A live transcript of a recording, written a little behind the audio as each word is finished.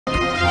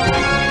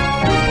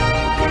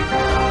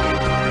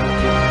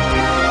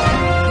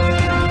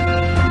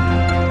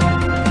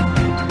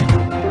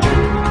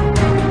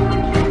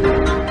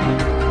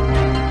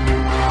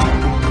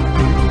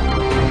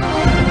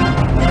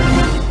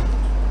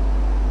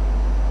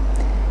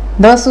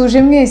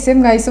Ndabasuje mwese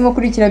mwahisemo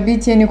kurikira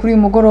BTN kuri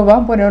uyu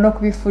mugoroba mbonera no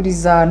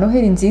kubifuriza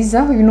Noheli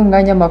nziza. Uyu ni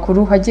umwanya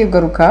makuru hagiye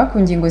kugaruka ku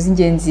ngingo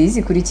z'ingenzi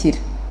zikurikira.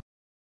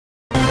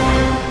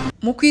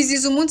 Mu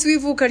kwizihiza umunsi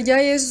w'ivuka rya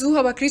Yezu,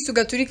 abakristo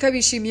gatolika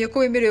bishimiye ko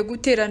bemerewe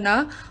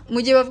guterana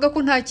mu gihe bavuga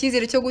ko nta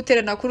cyizere cyo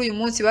guterana kuri uyu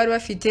munsi bari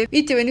bafite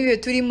bitewe n'ibihe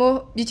turimo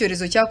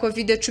by'icyorezo cya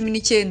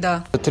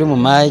COVID-19. Turi mu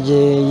mage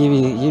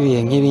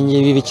y'ibihe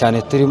nk'ibi cyane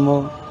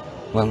turimo,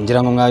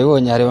 ngira ngo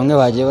mwabibonye hari bamwe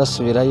bagiye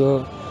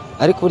basubirayo,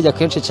 ariko burya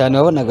kenshi cyane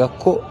wabonaga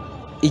ko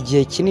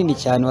igihe kinini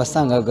cyane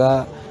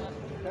wasangaga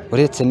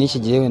uretse n'iki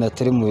gihe wenda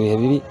turi mu bihe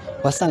bibi,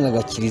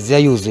 wasangaga kiliziya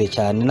yuzuye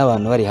cyane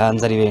n'abantu bari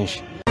hanze ari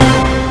benshi.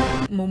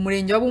 Mu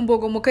murenge wa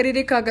Bumbogo mu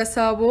karere ka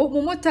Gasabo,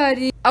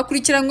 umumotari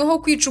akurikiranyweho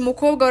kwica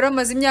umukobwa wari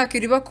amaze imyaka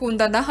 2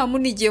 bakundana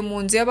hamunigiye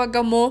mu nzu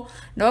yabagamo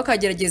nawe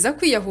akagerageza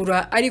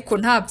kwiyahura ariko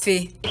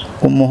ntapfe.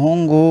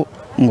 Umuhungu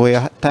ngo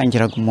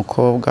yatangiraga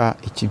umukobwa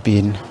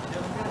ikibina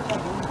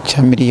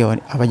cya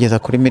miliyoni, abageza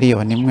kuri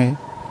miliyoni 1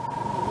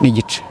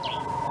 n'igice.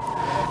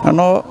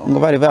 Nano ngo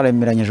bari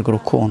baremeranyijwe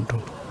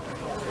urukundo.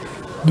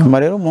 Nyuma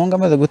rero umuhungu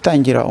amaze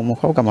gutangira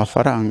umukobwa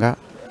amafaranga,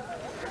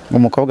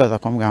 umukobwa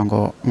azakwambwira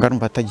ngo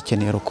ngarumva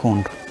atagikeneye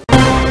urukundo.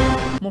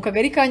 Mu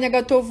kagari ka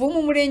Nyagatovu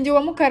mu murenge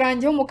wa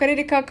Mukarange ho mu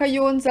karere ka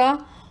Kayonza,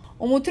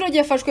 umuturage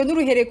yafashwe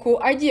n'uruhereko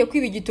agiye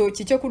kwiba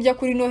igitoki cyo kurya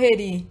kuri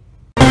Noheli.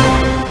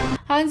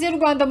 Hanze y'u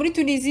Rwanda muri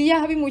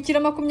Tunisia abimukira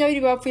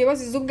 20 bapfuye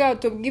bazize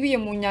ubwato bwibiye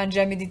mu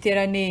nyanja ya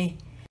Mediterane.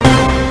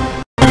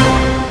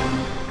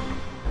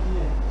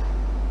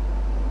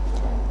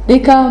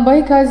 Reka mbaye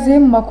ikaze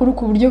mu makuru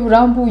ku buryo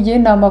burambuye.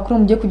 Ni amakuru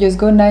mujye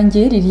kugezwaho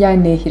nanjye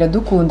Liliane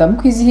Iradukunda. Mu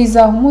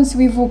kwizihiza umunsi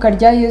w'ivuka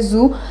rya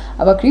Yezu,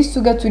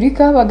 abakristo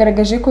gatolika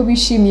bagaragaje ko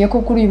bishimiye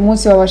ko kuri uyu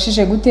munsi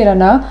babashije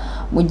guterana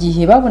mu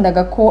gihe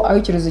babonaga ko aho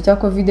icyorezo cya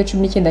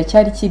COVID-19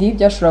 cyari kiri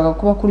byashoboraga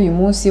kuba kuri uyu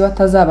munsi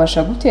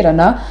batazabasha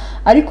guterana,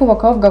 ariko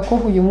bakavuga ko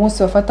uyu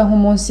munsi bafata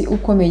nk'umunsi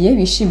ukomeye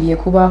bishimiye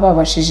kuba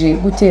babashije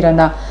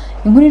guterana.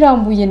 Inkuru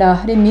irambuye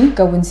na Remy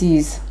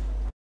Gabunziza.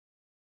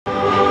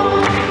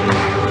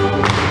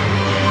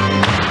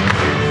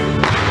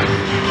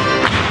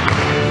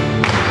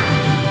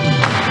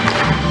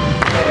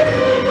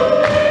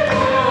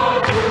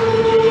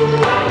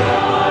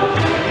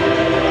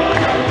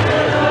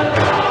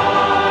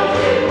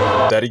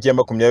 Tariki ya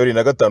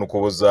 25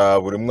 Ukuboza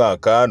buri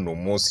mwaka ni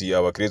umunsi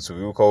abakristo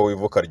bibukaho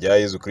ivuka rya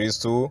Yezu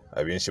Kristo,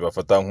 abenshi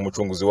bafata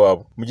nk'umucunguzi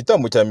wabo. Mu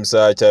gitambo cya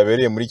misa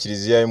cyabereye muri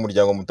kiliziya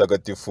y'umuryango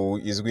mutagatifu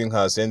izwi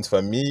nka Sainte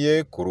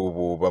Famille, kuri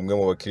ubu bamwe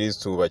mu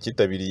bakristo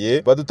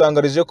bakitabiriye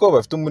badutangarije ko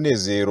bafite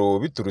umunezero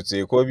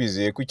biturutse kuba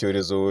bizeye ko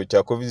icyorezo cya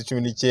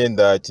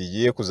COVID-19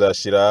 kigiye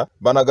kuzashira,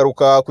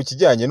 banagaruka ku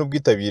kijyanye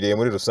n'ubwitabire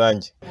muri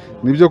rusange.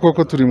 Nibyo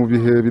koko turi mu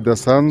bihe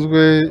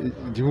bidasanzwe,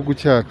 igihugu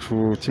cyacu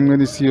kimwe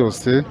n'isi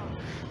yose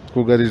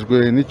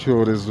twugarijwe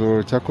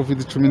n'icyorezo cya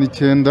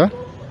COVID-19,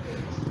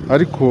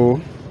 ariko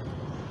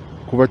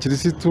ku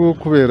bakirisitu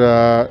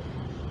kubera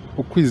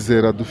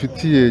ukwizera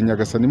dufitiye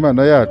Nyagasani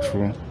Imana yacu,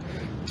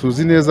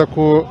 tuzi neza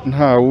ko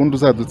nta wundi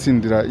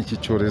uzadutsindira iki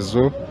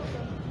cyorezo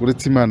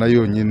uretse Imana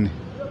yonyine.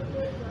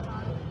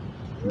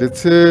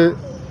 Ndetse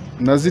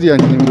na ziriya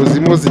nkingo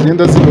zimwe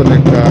zigenda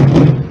ziboneka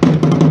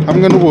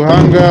hamwe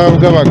n'ubuhanga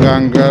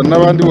bw'abaganga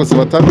n'abandi bose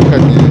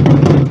batandukanye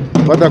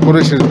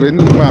badakoreshejwe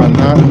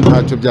n'Imana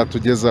ntacyo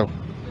byatugezaho.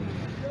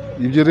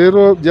 Ibyo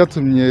rero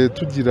byatumye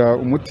tugira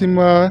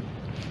umutima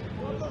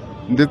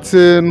ndetse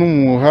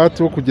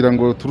n'umuhati wo kugira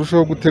ngo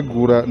turusheho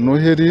gutegura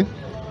Noheli,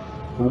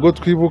 ubwo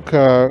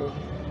twibuka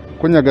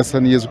ko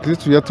Nyagasani Yezu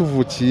Kristo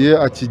yatuvukiye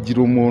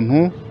akigira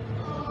umuntu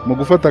mu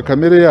gufata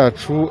kamere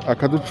yacu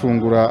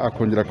akaducungura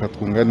akongera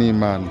akatwunga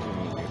n'Imana.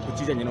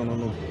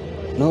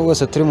 N'ubwo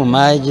bose turi mu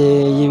mage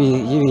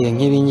y'ibihe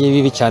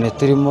nk'ibi cyane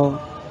turimo,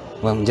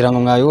 ngira ngo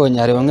mwabibonye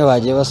hari bamwe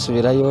bagiye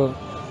basubirayo,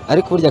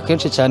 ariko burya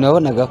kenshi cyane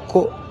wabonaga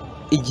ko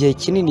igihe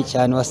kinini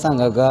cyane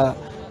wasangaga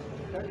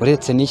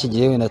uretse n'iki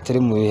gihe wenda turi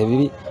mu bihe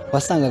bibi,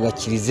 wasangaga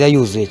kiliziya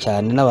yuzuye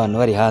cyane n'abantu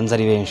bari hanze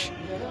ari benshi.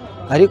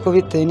 Ariko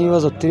bitewe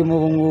n'ibibazo turimo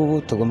ubu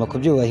ngubu tugomba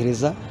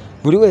kubyubahiriza.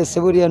 Buri wese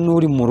buriya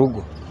n'uri mu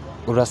rugo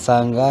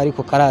urasanga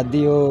ariko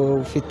karadiyo,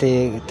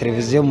 ufite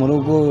televiziyo mu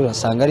rugo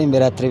urasanga ari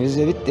imbere ya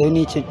televiziyo, bitewe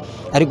n'iki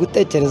ari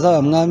gutekereza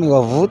wa mwami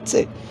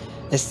wavutse.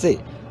 Ese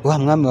wa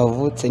mwami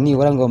wavutse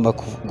nibura ngomba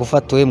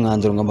gufata uwe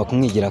mwanzuro, ngomba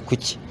kumwigira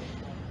kuki?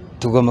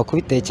 Tugomba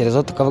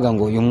kubitekerezaho tukavuga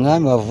ngo uyu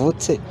mwami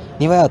wavutse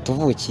niba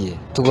yatuvukiye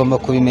tugomba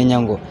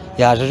kubimenya ngo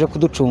yajeje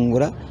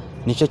kuducungura.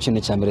 Nicyo kintu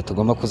cya mbere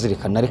tugomba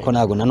kuzirikana, ariko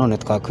ntago nanone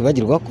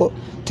twakwibagirwa ko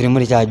turi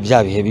muri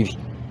bya bihe bibi.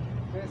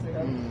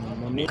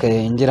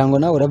 Ngira ngo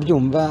nawe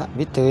urabyumva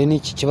bitewe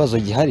n'iki kibazo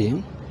gihari.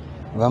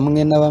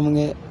 Bamwe na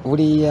bamwe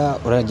buriya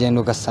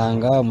uragenda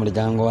ugasanga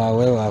umuryango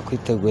wawe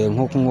wakwiteguye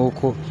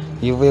nk'uko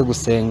iyo uvuye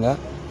gusenga,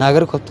 ntago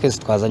ariko twese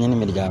twazanye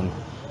n'imiryango.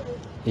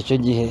 Icyo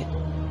gihe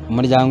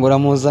umuryango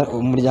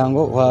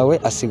wawe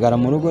asigara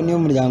mu rugo. Niyo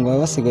umuryango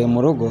wawe wasigaye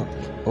mu rugo,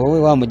 wowe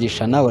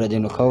wamugisha nawe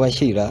uragenda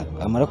ukabashyira,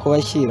 amara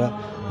kubashyira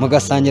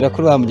mugasangira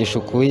kuri wamugisha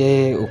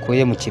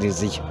ukuye mu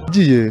kiliziya.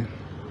 Giye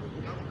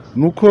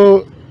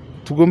nuko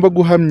tugomba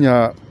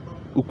guhamya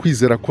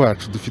ukwizera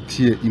kwacu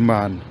dufitiye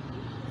Imana.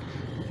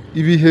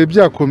 ibihe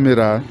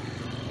byakomera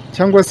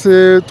cyangwa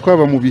se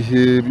twaba mu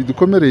bihe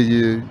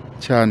bidukomereye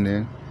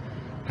cyane,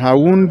 nta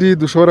wundi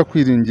dushobora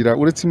kwiringira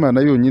uretse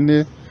Imana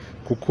yonyine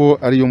kuko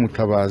ariyo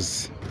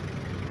mutabazi.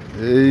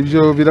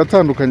 Ibyo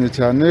biratandukanye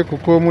cyane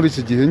kuko muri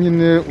iki gihe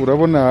nyine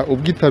urabona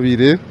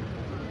ubwitabire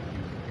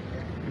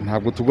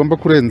ntabwo tugomba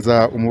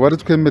kurenza umubare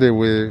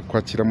twemerewe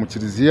kwakira mu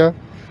kiliziya,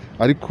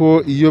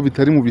 ariko iyo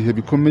bitari mu bihe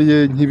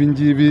bikomeye nk'ibi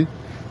ngibi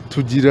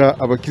tugira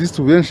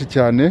abakirisitu benshi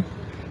cyane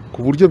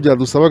ku buryo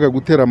byadusabaga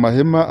gutera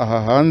amahema aha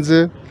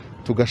hanze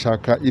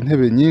tugashaka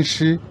intebe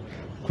nyinshi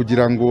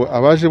kugira ngo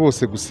abaje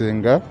bose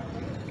gusenga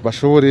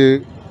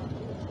bashobore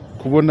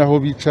kubona aho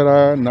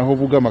bicara naho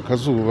bugama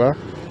akazuba,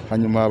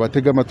 hanyuma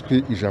batega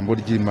amatwi ijambo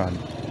ry'Imana.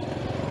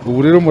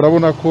 Ubu rero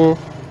murabona ko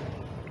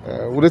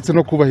uretse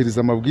no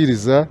kubahiriza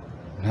amabwiriza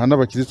nta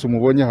n'abakirisitu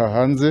mubonye aha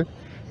hanze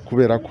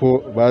kubera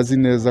ko bazi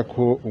neza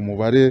ko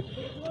umubare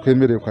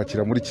twemerewe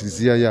kwakira muri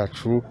kiliziya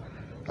yacu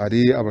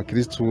ari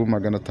abakirisitu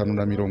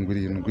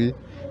 570.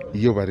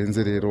 Iyo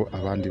barenze rero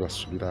abandi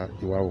basubira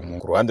iwabo mu.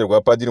 Ku ruhande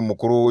rwa Padiri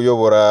mukuru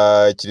uyobora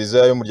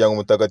kiliziya y'umuryango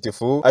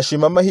mutagatifu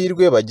ashima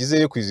amahirwe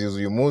bagize yo kwizihiza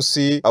uyu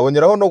munsi,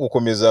 aboneraho no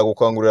gukomeza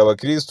gukangurira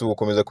abakirisitu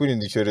gukomeza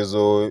kwirinda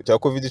icyorezo cya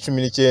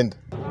COVID-19.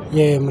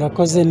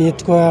 Murakoze.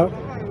 Nitwa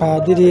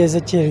Padiri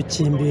Ezekiel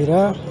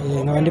Kimbira,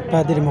 nkaba ndi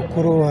Padiri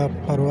mukuru wa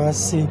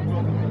Paruwasi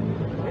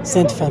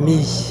Sainte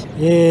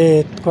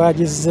Famille.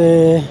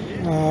 Twagize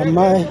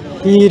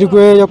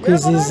amahirwe yo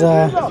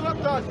kwizihiza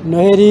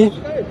Noheli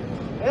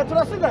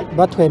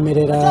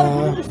batwemerera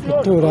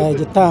gutura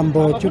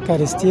igitambo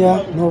cy'Ukarisitiya,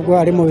 nubwo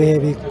ari mu bihe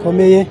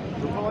bikomeye.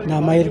 Ni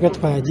amahirwe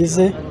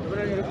twagize,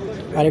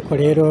 ariko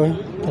rero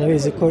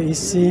turabizi ko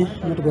isi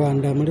n'u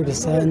Rwanda muri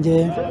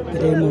rusange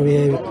biri mu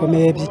bihe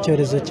bikomeye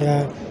by'icyorezo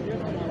cya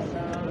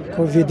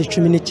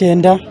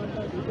COVID-19.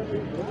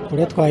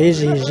 Kure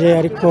twayijije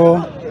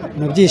ariko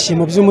mu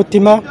byishimo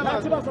by'umutima,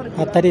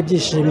 atari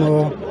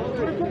ibyishimo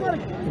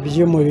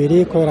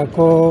by'umubiri, kubera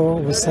ko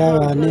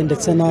ubusabane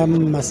ndetse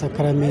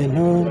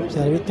n'amasakaramentu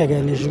byari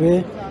biteganijwe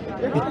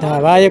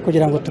bitabaye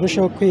kugira ngo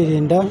turusheho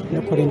kwirinda no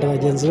kurinda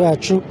bagenzi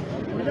bacu.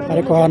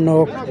 Ariko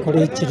hano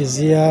kuri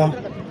kiliziya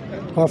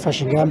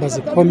twafashe ingamba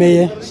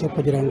zikomeye zo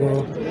kugira ngo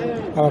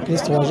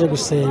abakristo baje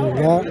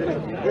gusenga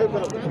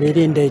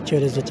birinde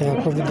icyorezo cya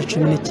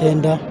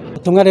COVID-19.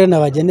 Ubutumwa rero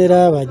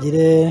nabagenera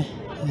bagire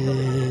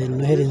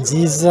Noheli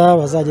nziza,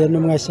 bazagire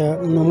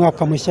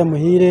n'umwaka mushya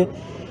muhire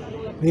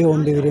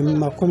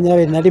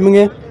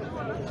 2021,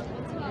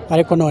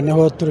 ariko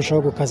noneho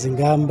turushaho gukaza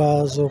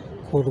ingamba zo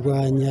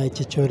kurwanya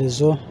iki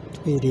cyorezo,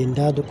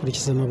 twirinda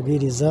dukurikiza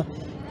amabwiriza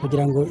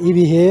kugira ngo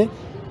ibihe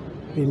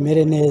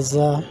bimere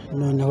neza,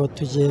 noneho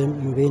tujye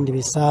mu bindi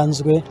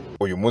bisanzwe.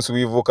 Uyu munsi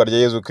w'ivuka rya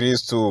Yezu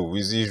Kristu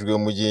wizihijwe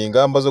mu gihe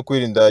ingamba zo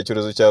kwirinda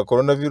icyorezo cya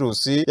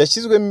coronavirus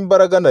yashyizwemo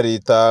imbaraga na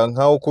leta,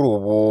 nkaho kuri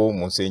ubu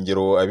mu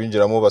nsengero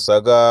abinjiramo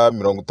basaga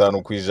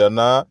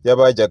 50%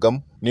 y'abajyagamo.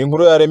 Ni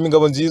inkuru ya Remy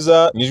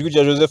Ngabonziza, n'ijwi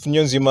rya Joseph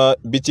Nyonzima,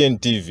 BTN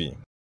TV.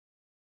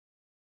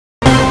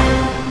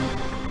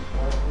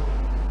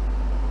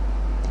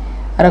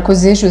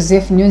 Arakoze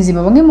Joseph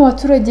Nyonzima. Bamwe mu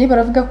baturage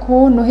baravuga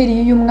ko Noheli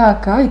y'uyu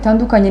mwaka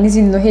itandukanye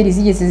n'izindi Noheli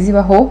zigeze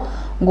zibaho,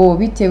 ngo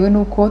bitewe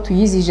nuko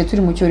tuyizije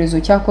turi mu cyorezo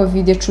cya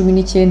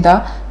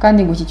COVID-19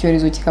 kandi ngo iki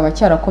cyorezo kikaba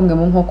cyarakomwe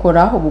mu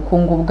nkokora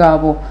ubukungu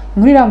bwabo.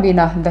 Inkuru irambuye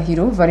na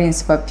Ndahiro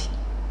Valence Papi.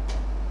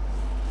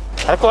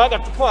 Ariko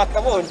hagacupa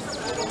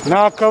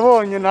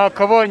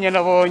akabonye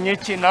nabonye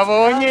iki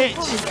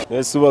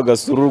ese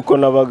ubagasura uko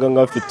nabaga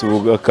ngafite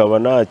ubu akaba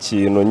nta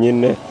kintu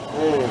nyine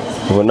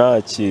ubu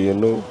nta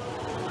kintu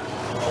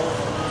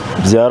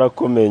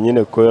byarakomeye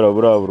nyine kubera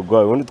buriya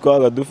burwayi. Ubundi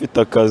twabaga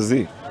dufite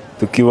akazi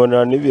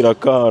tukibonera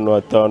n'ibiraka ahantu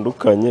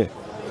hatandukanye,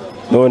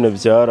 none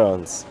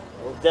byaranze.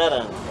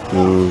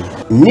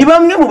 Ni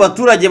bamwe mu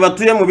baturage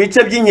batuye mu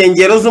bice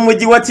by'inkengero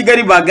z'umujyi wa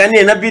Kigali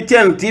baganiye na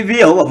BTN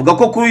TV, aho bavuga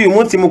ko kuri uyu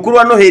munsi mukuru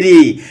wa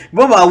Noheli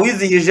bo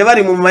bawizihije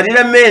bari mu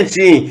marira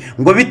menshi,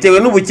 ngo bitewe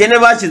n'ubukene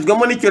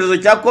bashyizwemo n'icyorezo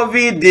cya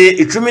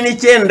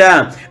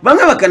COVID-19.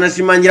 Bamwe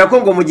bakanashimangira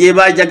ko ngo mu gihe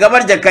bajyaga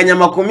barya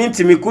akanyama ku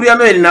minsi mikuru ya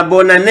Noheli na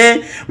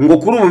Bonane, ngo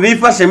kuri ubu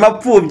bifashe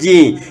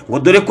mapfubyi, ngo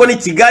dore ko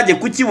n'ikigage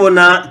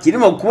kukibona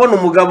kirimo kubona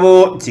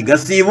umugabo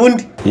kigasiba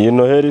undi. Iyi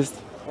Noheli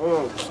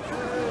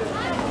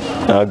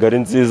ntabwo ari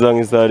nziza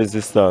nk'izari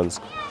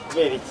zisanzwe,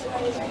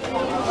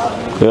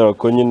 kubera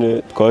ko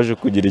nyine twaje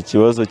kugira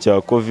ikibazo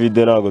cya COVID,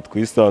 ntabwo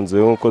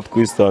twisanzuye nk'uko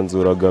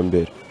twisanzuraga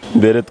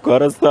mbere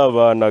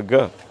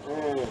twarasabanaga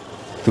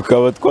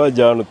tukaba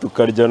twajyana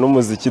tukarya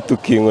n'umuziki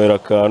tukinywera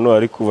akantu,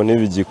 ariko ubu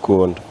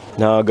ntibigikunda,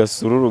 nta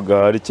gasururu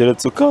gahari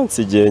keretse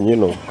ukansigiye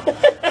nyine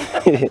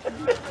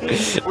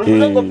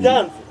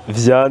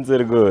byanze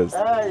rwose.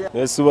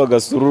 Ese uba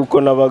gasururu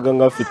uko nabaga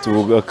ngafite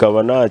ubu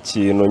akaba nta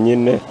kintu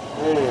nyine,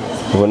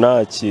 ubu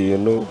nta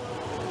kintu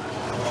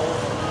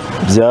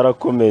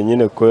byarakomeye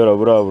nyine kubera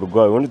buriya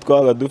burwayi. Ubundi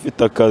twabaga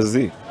dufite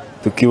akazi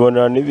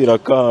tukibonera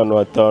n'ibiraka ahantu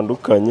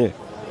hatandukanye,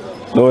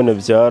 none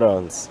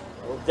byaranze.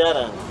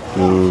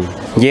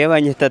 Ngewe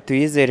banyita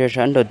Tuyizere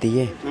Jean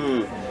Dodier,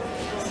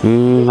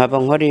 nkaba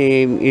nkora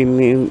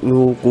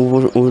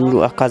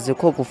akazi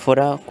ko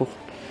gufura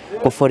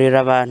gufurira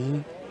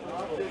abantu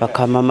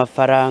bakama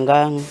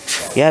amafaranga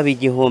yaba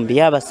igihumbi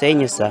yaba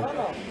senyisa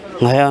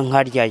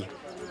nkaryayo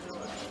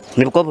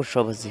nibwo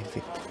bushobozi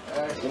mfite.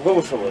 Nibwo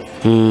bushobozi.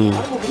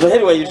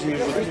 Noheli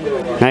wayijije?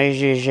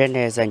 Nayijije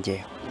neza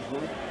ngewe.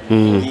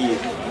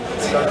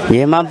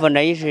 Niyo mpamvu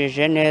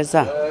nayijije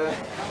neza.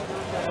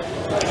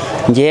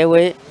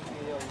 Ngewe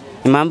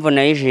impamvu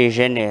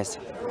nayijije neza,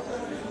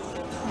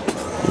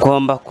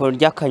 ngomba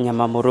kurya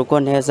akanyama mu rugo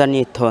neza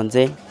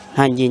nitonze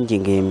nta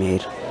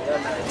ngingimira.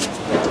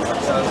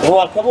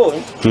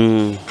 Wakabonye?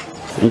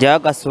 Njya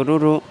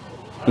agasururu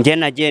njye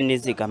nagiye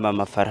nizigama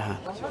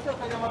amafaranga.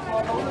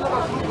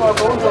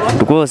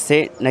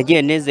 Rwose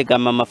nagiye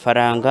nizigama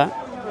amafaranga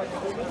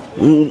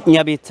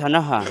nyabitsa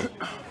n'ahantu.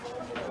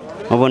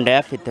 Ubu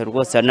ndayafite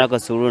rwose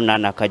n'agasururu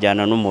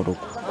nanakajyana no mu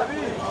rugo.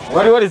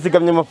 Wari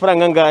warizigamye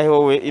amafaranga ngahe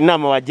wowe?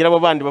 Inama wagira abo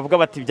bandi bavuga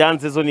bati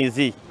byanze zo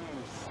nizi?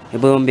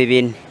 Ibihumbi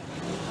 4.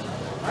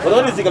 Wari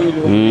warizigamye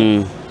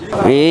ibihumbi?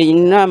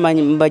 Inama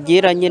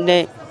mbagira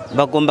nyine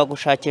bagomba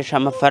gushakisha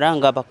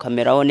amafaranga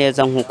bakameraho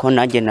neza nkuko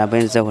nanjye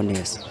nabenzeho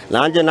neza.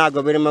 Nanjye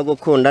ntago birimo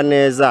gukunda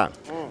neza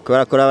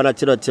kubera ko urabona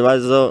kino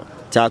kibazo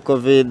cya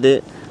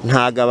covid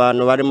ntago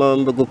abantu barimo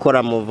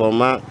gukora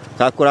muvoma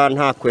kakura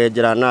nta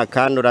kwegerana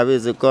kandi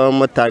urabizi ko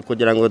mutari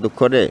kugira ngo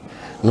dukore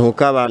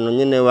nuko abantu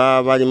nyine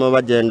barimo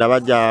bagenda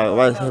bajya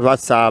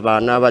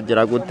basabana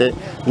bagira gute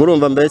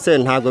ngurumva mbese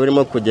ntago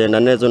birimo kugenda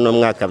neza no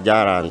mwaka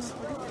byaranze.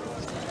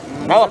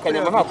 Nawe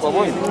akanyama ntako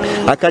wabonye?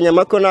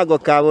 Akanyama ko ntago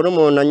kabura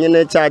umuntu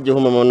nyine cyagihe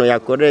umuntu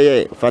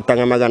yakoreye ufata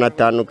nka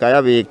 500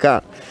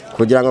 kayabika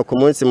kugira ngo ku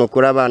munsi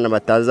mukuru abana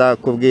bataza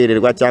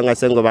kubwirirwa cyangwa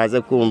se ngo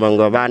baze kumva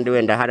ngo abandi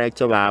wenda hari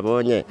icyo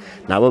babonye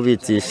nabo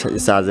bitsisha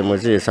isaze mu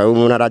jisho.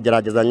 Umuntu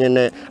aragerageza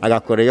nyine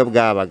agakora iyo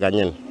bwabaga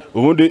nyine.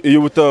 Ubundi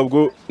iyo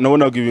butabwo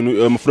nabonaga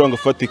ibintu amafaranga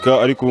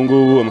afatika ariko ubu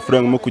ngubu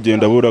amafaranga mo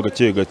kugenda abura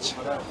gake gake.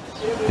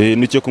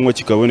 Nicyo kunywa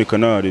kikaboneka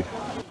nari.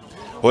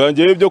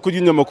 Oyangiye ibyo kurya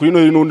inyama kuri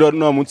Noheli n'undi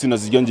nta munsi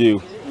nazirya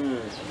ngewe.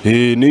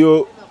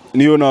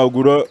 Niyo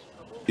nagura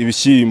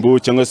ibishyimbo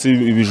cyangwa se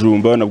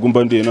ibijumba nabwo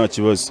mba ndiye nta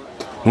kibazo.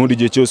 Nkundi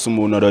gihe cyose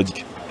umuntu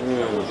ararya.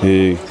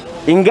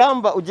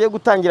 Ingamba ugiye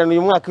gutangirana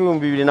uyu mwaka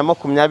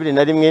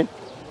w'2021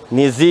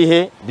 ni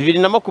zihe?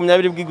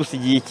 2020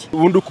 bwigusigiye iki?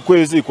 Ubundi ku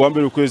kwezi kwa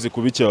mbere ukwezi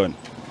kubi cyane.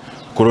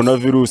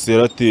 Coronavirus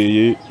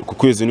yarateye ku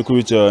kwezi ni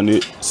kubi cyane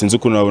sinzi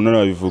uko nabona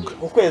nabivuga.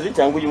 Ukwezi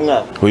cyangwa uyu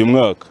mwaka? Uyu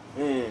mwaka.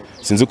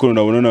 Sinzi uko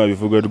nabona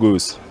nabivuga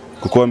rwose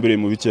kuko wambere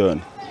mubi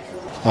cyane.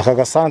 Aka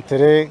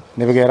gasantere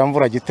nibwera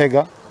mvura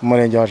Gitega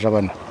umurenge wa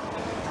Jabana.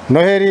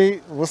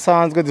 Noheli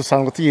busanzwe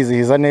dusanzwe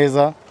tuyizihiza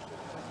neza.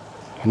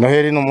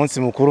 Noheli ni umunsi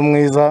mukuru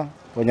mwiza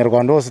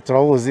abanyarwanda bose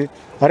turawuzi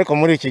ariko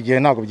muri iki gihe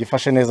ntabwo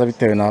byifashe neza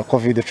bitewe na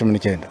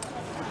COVID-19.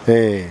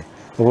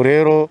 Ubu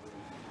rero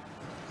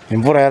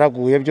imvura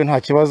yaraguye byo nta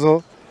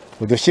kibazo,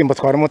 udushyimbo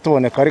twarimo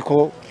tuboneka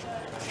ariko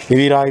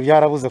ibirayi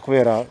byarabuze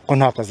kubera ko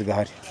nta kazi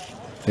gahari.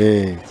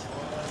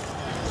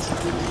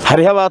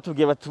 Hariho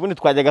abatubwiye bati ubundi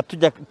twajyaga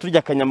turya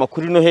akanyama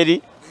kuri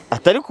Noheli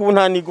atari kubu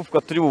nta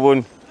nigufwa turi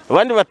bubone,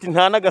 abandi bati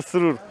nta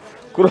n'agasururu.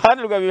 Ku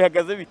ruhande rwa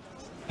bihagaze bite?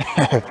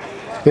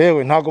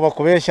 Yewe ntago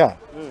bakubeshya.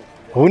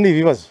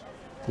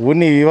 Ubu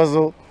ni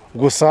ibibazo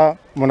gusa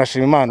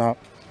munashima Imana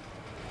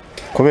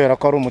kubera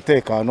ko ari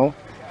umutekano.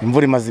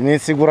 Imvura imaze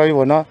iminsi igura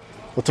bibona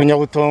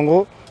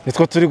utunyabutongo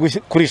nitwo turi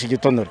kurisha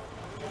igitonore.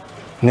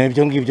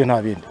 Nebyo ngibyo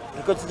nta bindi.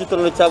 Ariko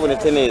igitonore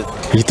cyabonetse neza.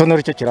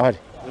 Igitonore cyo kirahari.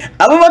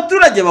 Abo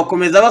baturage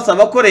bakomeza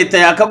basaba ko leta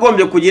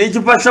yakagombye kugira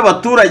icyo ifasha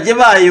abaturage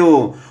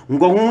bayo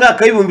ngo mu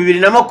mwaka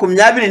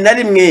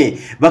w'2021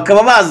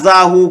 bakaba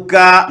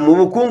bazahuka mu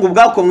bukungu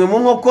bwakomwe mu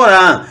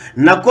nkokora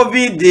na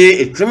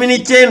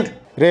COVID-19.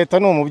 Leta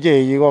ni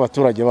umubyeyi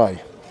w'abaturage bayo.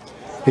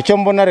 Icyo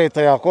mbona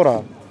leta yakora,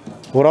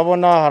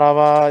 urabona hari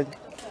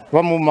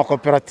aba mu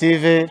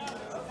makoperative,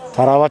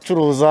 hari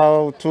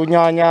abacuruza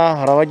utunyanya,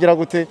 hari abagira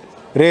gute.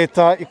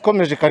 Leta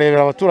ikomeje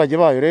karebera abaturage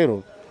bayo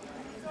rero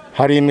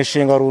hari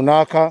imishinga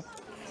runaka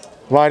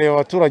bareba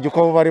abaturage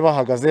uko bari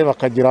bahagaze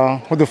bakagira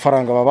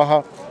nk'udufaranga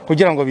babaha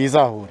kugira ngo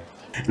bizahure.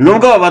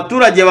 Nubwo aba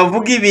baturage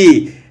bavuga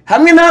ibi,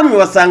 hamwe na hamwe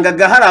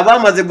wasangaga hari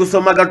abamaze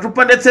gusoma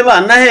agacupa ndetse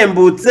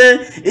banahembutse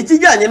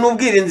ikijyanye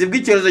n'ubwirinzi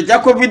bw'icyorezo cya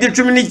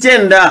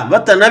COVID-19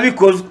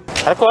 batanabikozwe.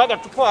 Ariko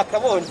agacupa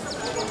wakabonye?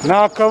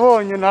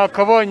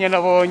 Nakabonye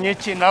nabonye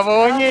iki?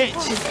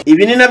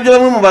 Ibi ni nabyo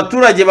bamwe mu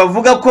baturage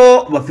bavuga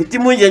ko bafite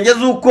impungenge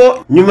z'uko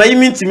nyuma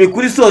y'iminsi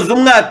mikuru isoza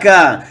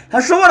umwaka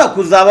hashobora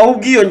kuzabaho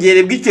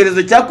ubwiyongere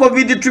bw'icyorezo cya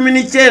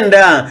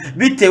COVID-19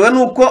 bitewe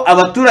n'uko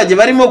abaturage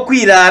barimo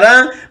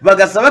kwirara,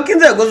 bagasaba ko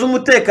inzego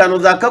z'umutekano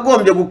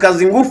zakagombye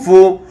gukaza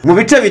ingufu mu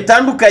bice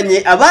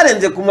bitandukanye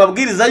abarenze ku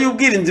mabwiriza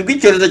y'ubwirinzi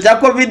bw'icyorezo cya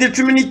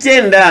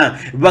COVID-19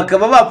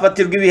 bakaba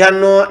bafatirwa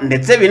ibihano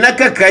ndetse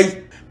binakakaye.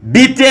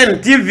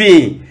 BTN TV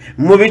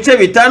mu bice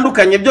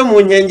bitandukanye byo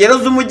mu nkengero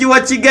z'umujyi wa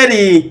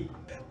Kigali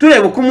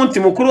tureba uko umunsi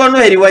mukuru wa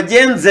Noheli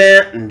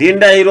wagenze.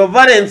 Ndindahiro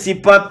Valence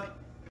Papi.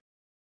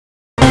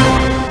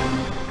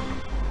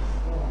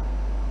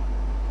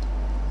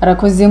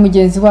 Arakoze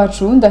mugenzi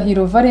wacu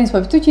Ndahiro Valence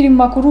Papi. Tukiri mu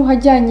makuru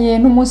hajyanye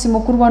n'umunsi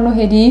mukuru wa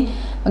Noheli,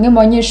 bamwe mu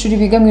banyeshuri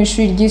biga mu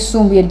ishuri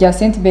ryisumbuye rya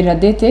Sainte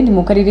Bernadette ni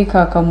mu karere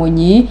ka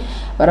Kamonyi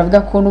baravuga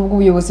ko nubwo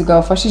ubuyobozi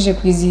bwabafashije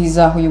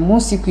kwizihiza uyu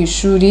munsi ku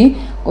ishuri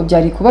ngo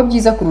byari kuba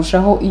byiza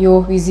kurushaho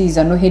iyo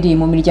bizihiza Noheli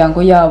mu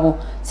miryango yabo.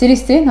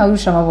 Celestin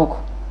ntawurusha amaboko.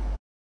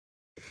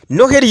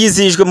 Noheli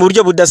yizihijwe mu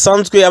buryo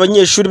budasanzwe.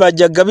 Abanyeshuri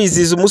bajyaga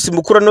bizihiza umunsi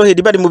mukuru wa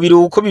Noheli bari mu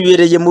biruhuko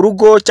bibereye mu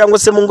rugo cyangwa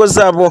se mu ngo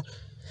zabo.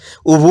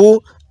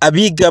 Ubu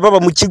abiga baba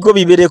mu kigo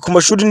bibereye ku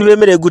mashuri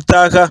ntibemereye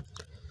gutaha.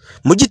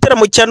 Mu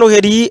gitaramo cya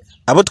Noheli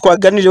abo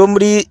twaganiriye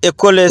muri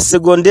École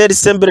Secondaire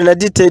Sainte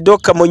Bernadette do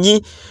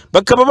Kamonyi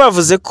bakaba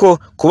bavuze ko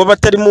kuba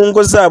batari mu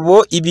ngo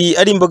zabo ibi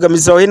ari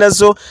imbogamizi bahuye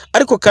nazo,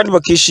 ariko kandi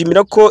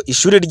bakishimira ko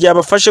ishuri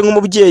ryabafashe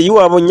nk'umubyeyi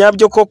wabo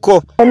nyabyo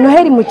koko.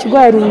 Noheli mu kigo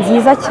yari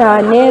nziza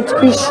cyane,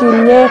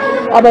 twishimye,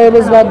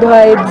 abayobozi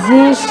baduhaye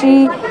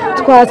byinshi,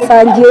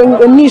 twasangiye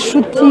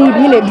n'inshuti,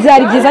 nyine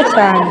byari byiza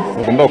cyane.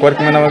 Ugomba kuba ari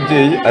kumwe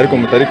n'ababyeyi ariko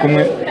mutari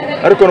kumwe,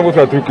 ariko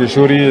nubwo turi ku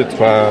ishuri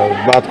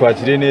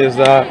batwakiriye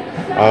neza,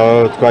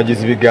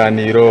 twagize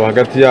ibiganiro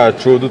hagati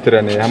yacu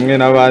duteraniye hamwe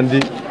n'abandi,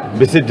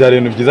 mbese byari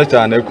ibintu byiza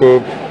cyane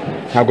ko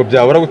ntabwo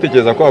byabura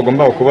gutekereza ko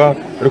bagomba kuba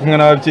ari kumwe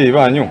n'ababyeyi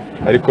banyu,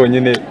 ariko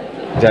nyine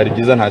byari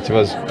byiza nta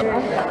kibazo.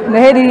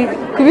 Noheli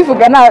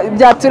kubivuga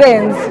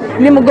byaturenze.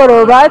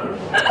 Nimugoroba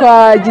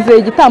twagize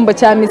igitambo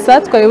cya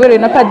misa twayoborewe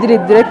na padiri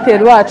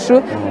directeur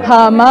wacu,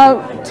 hama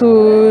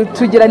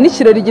tugira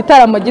n'ikirori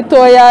igitaramo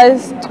gitoya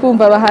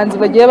twumva abahanzi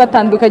bagiye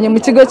batandukanye mu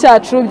kigo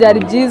cyacu. Byari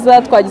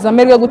byiza, twagize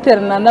amahirwe yo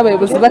guterana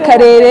n'abayobozi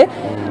b'akarere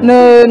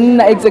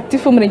na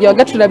executive umurenge wa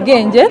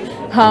Gacurabwenge.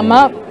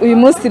 Hama uyu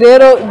munsi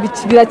rero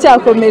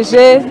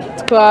biracyakomeje,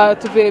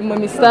 tuvuye mu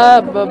misa,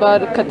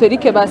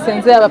 abakatolike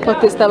basenze,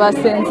 abaprotesta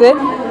basenze,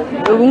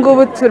 ubu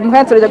ngubu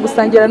turajya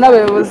gusangira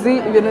n'abayobozi.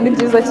 Ibintu ni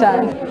byiza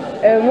cyane.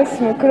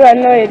 Umunsi mukuru wa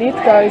Noheli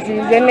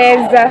twawizihije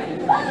neza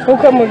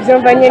kuko mu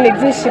byumva nyine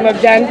ibyishimo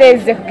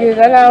byandeze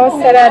kugeza naho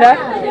sarara,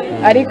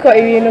 ariko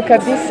ibintu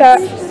kabisa,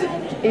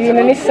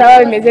 ibintu ni sawa,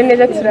 bimeze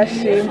neza,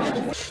 turashima.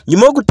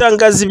 Nyuma yo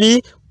gutangaza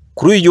ibi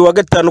kuri uyu wa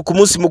gatanu ku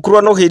munsi mukuru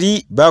wa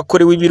Noheli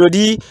bakorewe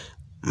ibirori,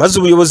 maze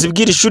ubuyobozi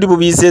bw'iri shuri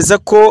bubizeza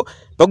ko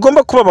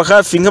bagomba kubaba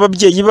hafi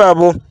nk'ababyeyi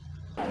babo.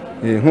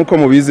 Nk'uko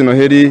mubizi,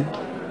 Noheli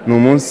ni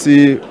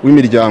umunsi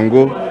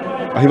w'imiryango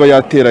aho iba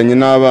yateranye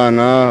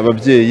n'abana,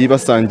 ababyeyi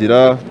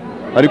basangira,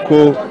 ariko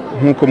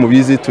nk'uko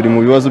mubizi turi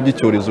mu bibazo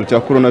by'icyorezo cya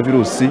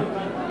coronavirus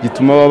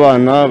gituma aba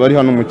bana bari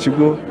hano mu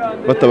kigo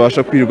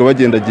batabasha kwirirwa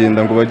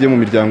bagendagenda ngo bajye mu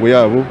miryango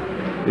yabo.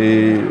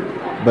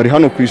 Bari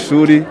hano ku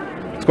ishuri,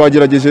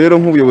 twagerageje rero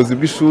nk'ubuyobozi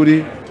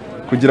bw'ishuri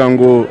kugira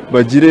ngo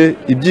bagire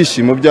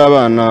ibyishimo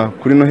by'abana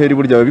kuri Noheli.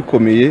 Burya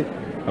bikomeye,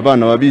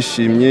 abana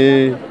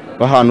babishimye,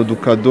 bahana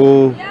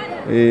udukado,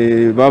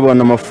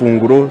 babona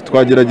amafunguro.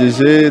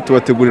 Twagerageje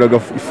tubategurira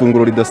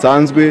ifunguro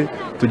ridasanzwe,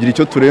 tugira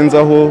icyo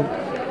turenzaho,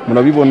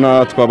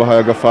 murabibona twabahaye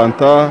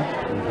agafanta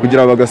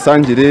kugira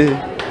bagasangire,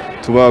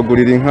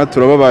 tubagurira inka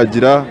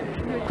turababagira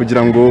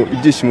kugira ngo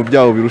ibyishimo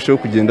byabo birusheho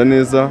kugenda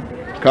neza,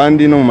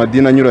 kandi no mu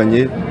madini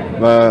anyuranye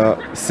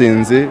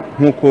basenze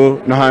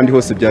nk'uko n'ahandi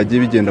hose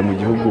byagiye bigenda mu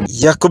gihugu.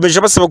 Yakomeje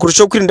basaba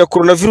kurushaho kwirinda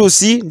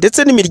coronavirus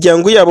ndetse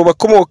n'imiryango yabo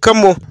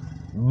bakomokamo.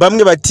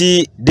 Bamwe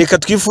bati reka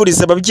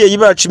twifurize ababyeyi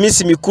bacu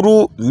iminsi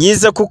mikuru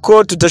myiza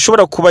kuko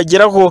tudashobora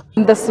kubageraho.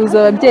 Ndasuhuza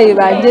ababyeyi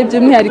banjye,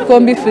 by'umwihariko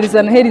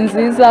mbifuriza Noheli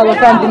nziza,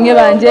 abavandimwe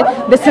banjye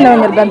ndetse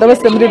n'abanyarwanda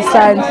bose muri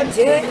rusange.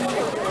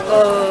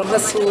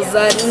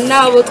 Basuhuza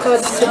nabo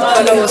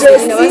twabana bose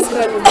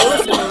n'abasirikare.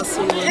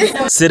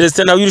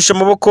 Celestin ntawurusha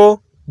amaboko,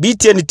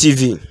 BTN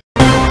TV.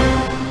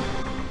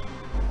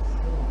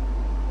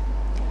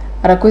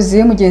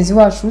 Arakoze mugenzi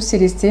wacu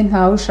Celestin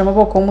ntawurusha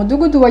amaboko. Mu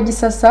mudugudu wa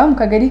Gisasa mu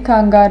kagari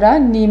Kangara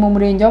ni mu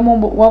murenge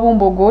wa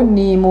Bumbogo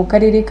ni mu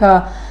karere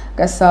ka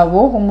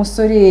Gasabo,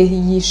 umusore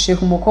yishe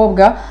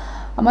umukobwa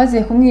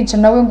amaze kumwica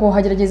nawe ngo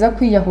hagerageza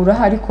kwiyahura,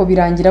 ariko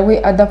birangira we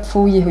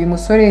adapfuye. Uyu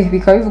musore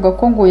bikaba bivuga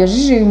ko ngo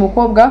yajije uyu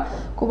mukobwa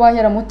kuba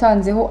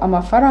yaramutanzeho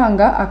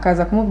amafaranga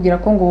akaza kumubwira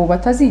ko ngo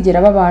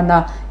batazigera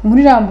babana.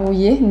 Inkuru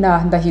irambuye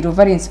na Ndahiro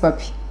Valence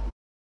Papi.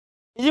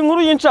 Iyi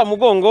nkuru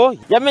y'incamugongo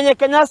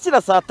yamenyekanye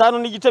hasira saa 5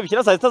 n'igice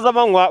bikira saa 6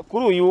 z'amanywa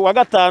kuri uyu wa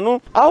gatanu,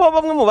 aho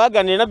bamwe mu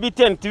baganiriye na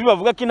BTN TV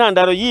bavuga ko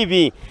intandaro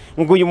y'ibi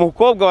ngo uyu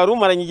mukobwa wari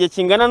umaranye igihe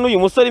kingana n'uyu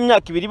musore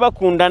imyaka 2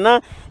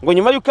 bakundana, ngo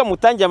nyuma y'uko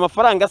amutangiye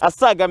amafaranga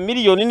asaga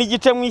miliyoni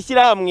n'igice mu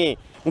ishyirahamwe,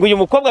 ngo uyu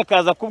mukobwa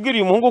akaza kubwira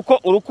uyu muhungu ko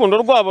urukundo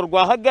rwabo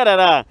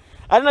rwahagarara,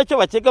 ari nacyo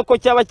bakeka ko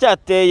cyaba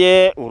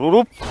cyateye uru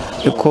rupfu.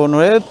 Ukuntu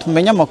rero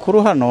tumenya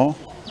amakuru hano,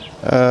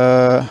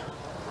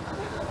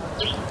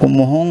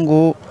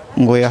 umuhungu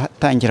ngo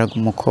yatangiraga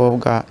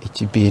umukobwa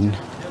ikibina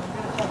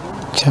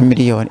cya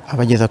miliyoni,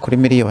 abageza kuri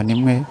miliyoni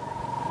 1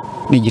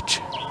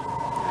 n'igice.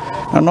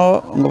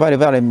 Nano ngo bari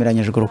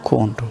baremeranyijwe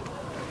urukundo.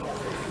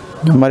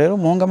 Nyuma rero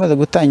umuhungu amaze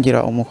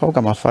gutangira umukobwa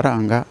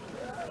amafaranga,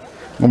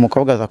 ngo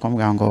umukobwa aza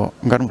kumubwira ngo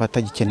ngarumva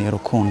atagikeneye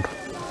urukundo,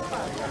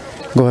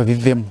 ngo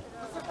babivemo.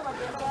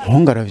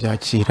 Umuhungu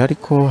arabyakira,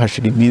 ariko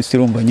hashira iminsi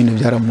irumva nyine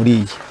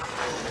byaramuriye.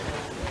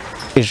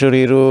 Ejo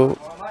rero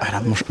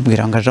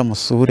aramubwira ngo aje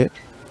amusure.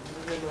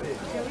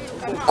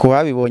 Ku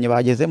babibonye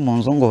bageze mu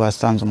nzu ngo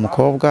basanze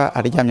umukobwa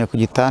aryamye ku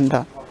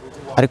gitanda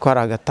ariko hari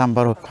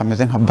agatambaro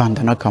kameze nka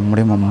bandana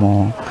kamuri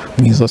mu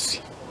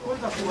izosi.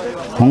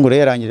 Umuhungu rero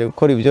yarangije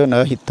gukora ibyo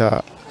nawe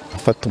ahita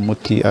afata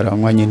umuti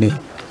aranywa nyine,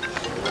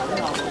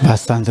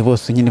 basanze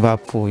bose nyine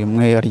bapfuye,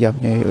 umwe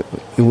yaryamye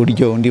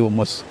iburyo undi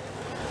ibumoso,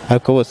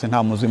 ariko bose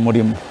nta muzi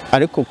murimo.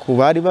 Ariko ku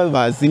bari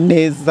babazi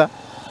neza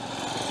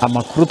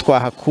amakuru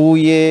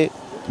twahakuye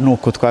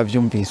nuko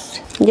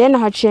twabyumvise. Njye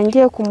nahaciye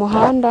ngiye ku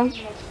muhanda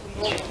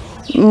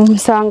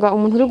nsanga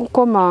umuntu uri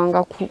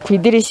gukomanga ku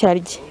idirishya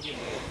rye.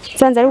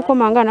 Nsanze ari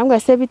gukomanga, nabwo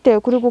se bitewe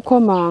kuri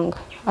gukomanga,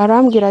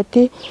 arambwira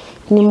ati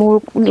ni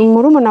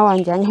murumuna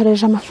wanjye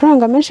anyohereje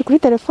amafaranga menshi kuri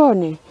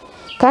telefone,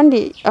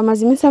 kandi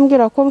amaze iminsi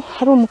ambwira ko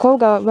hari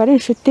umukobwa bari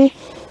inshuti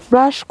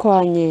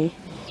bashwanye,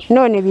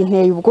 none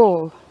binteye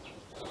ubwoba.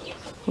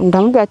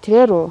 Ndamubwira ati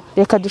rero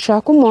reka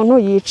dushake umuntu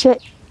yice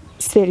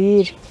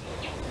serire.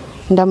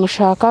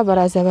 Ndamushaka,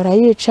 baraza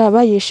barayica,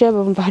 bayishe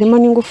bumva harimo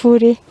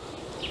n'ingufuri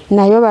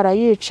nayo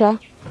barayica,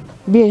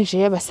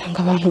 binjiye basanga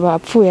abantu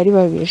bapfuye ari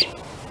babiri,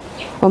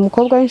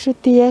 umukobwa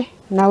w'inshuti ye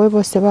nawe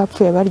bose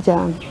bapfuye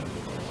baryamye.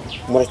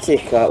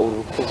 Murakeka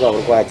urupfu rwabo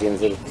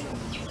rwagenze rute?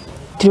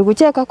 Turi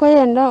gukeka ko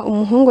yenda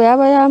umuhungu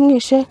yaba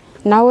yamwishe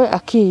nawe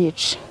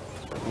akiyica,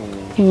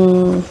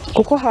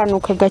 kuko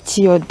hanukaga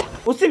kiyoda.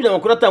 Usibye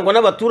amakuru atangwa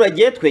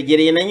n'abaturage,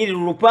 twegereye na nyiri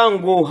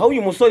urupangu aho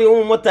uyu musore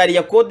w'umumotari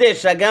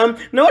yakodeshaga,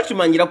 nawe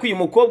ashimangira ko uyu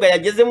mukobwa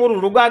yageze muri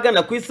uru rugo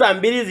ahagana ku isaa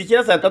 2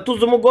 zikira saa 3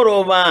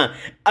 z'umugoroba,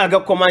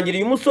 agakomangira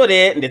uyu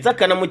musore ndetse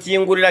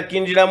akanamukingurira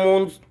akinjira mu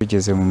nzu.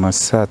 Bigeze mu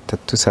saa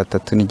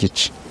 3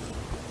 n'igice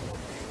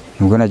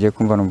nubwo nagiye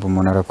kumva numva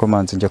umuntu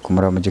arakomanze, njya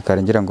kumura mu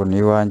gikari ngira ngo ni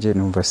iwanjye,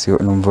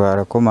 numva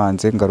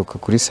arakomanze, ngaruka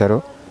kuri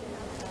saro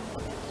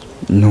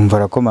numva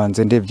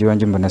arakomanze, ndebye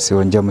iwanjye mbona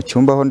siwo, njya mu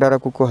cyumba aho ndara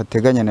kuko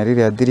hateganya na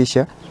ririya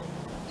dirishya,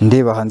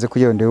 ndeba hanze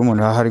kugira ndebe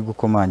umuntu aho ari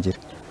gukomangira.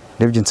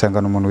 Ndebye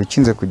nsangana umuntu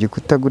wikinze ku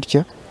gikuta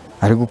gutya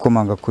ari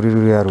gukomanga kuri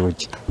ruriya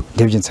rugi.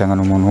 Ndebye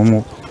nsangana umuntu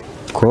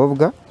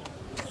w'umukobwa,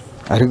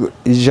 ariko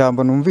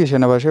ijambo numvishe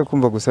nabashe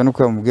kumva gusa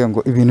nuko yamubwiye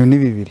ngo ibintu ni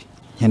bibiri,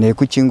 nkeneye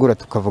kukingura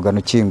tukavugana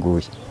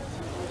ukinguye.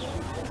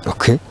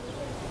 Okay,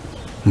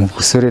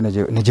 umusore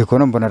nagiye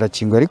kubona mbona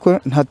arakinguye ariko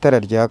nta tara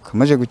ryaka,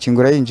 maze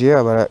gukingura yinjiye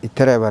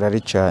itara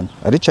bararicanye,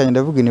 aricanye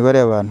ndavuga ni bari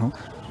abantu,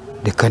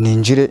 reka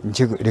ninjire,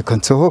 reka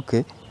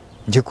nsohoke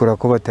njye kura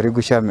ko batari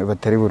gushyame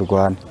batari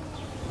burwane.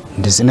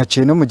 Ndetse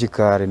naciye no mu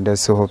gikari,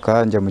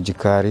 ndasohoka njya mu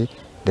gikari,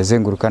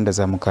 ndazenguruka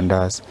ndazamuka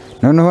ndaza.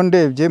 Noneho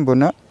ndebye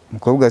mbona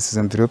umukobwa asize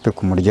envelope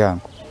ku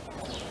muryango,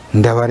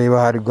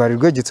 ndabareba hari rwari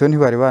rwegetse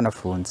ntibari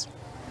banafunze.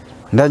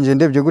 Ndangije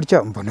ndebye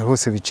gutya mbona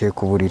bose bicaye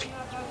ku buriri,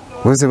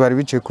 bose bari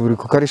bicaye ku buriri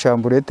kuko ari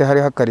shamburete,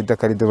 hariho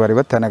akarido bari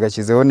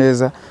batanagashyizeho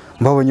neza.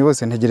 Mbabonye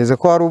bose ntegereza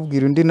ko hari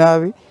ubwira undi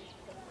nabi,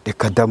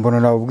 reka ndambona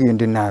nawe ubwiye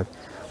undi nabi.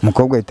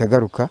 Umukobwa ahita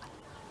agaruka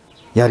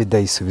yari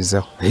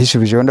dayisubizaho,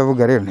 ahishubijeho.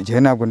 Ndavuga rero ngiye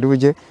ntabwo ndi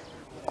bujye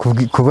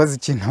kubaza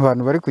ikintu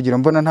abantu bari kugira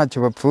mbona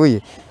ntacyo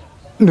bapfuye,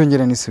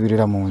 ndongera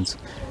nisubirira mu nzu.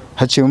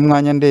 Haciye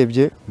umwanya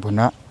ndebye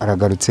mbona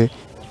aragarutse,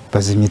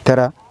 bazimya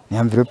itara, ni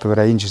envelope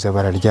barayinjiza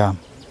bararyama.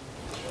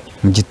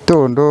 Mu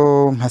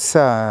gitondo nka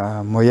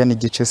saa 1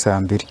 n'igice, saa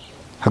 2,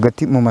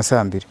 hagati mu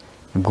masaa 2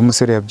 nibwo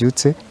umusore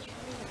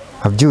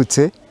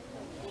abyutse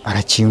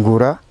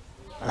arakingura,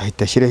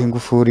 ahita ashyiraho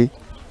ingufuri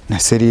na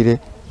serire,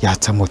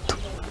 yatsa moto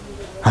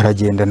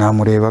aragenda,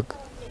 namurebaga.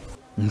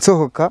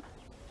 Nsohoka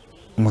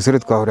umusore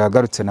twahuriye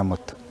agarutse na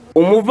moto.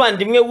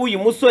 Umuvandimwe w'uyu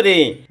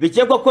musore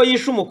bikekwa ko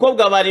yishe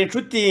umukobwa bari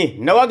inshuti,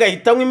 nawe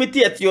agahitamo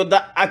imiti ya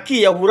tiyoda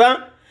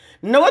akiyahura.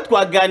 Nawe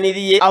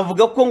twaganiriye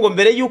avuga ko ngo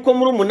mbere yuko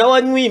murumuna we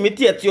anywa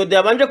imiti ya tiyoda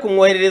yabanje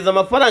kumwoherereza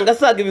amafaranga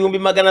asaga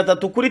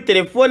 300 kuri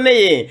telefone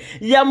ye,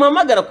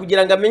 yamuhamagara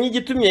kugira ngo amenye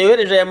igitumye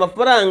yohereje aya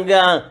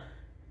mafaranga,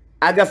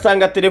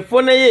 agasanga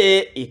telefone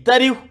ye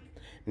itariho.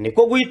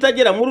 Niko guhita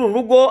agera muri uru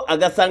rugo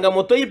agasanga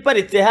moto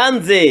yiparitse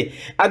hanze,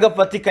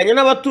 agafatikanya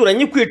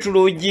n'abaturanyi kwica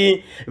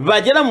urugi.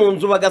 Bagera mu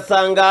nzu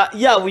bagasanga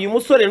yaba uyu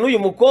musore n'uyu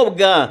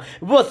mukobwa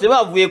bose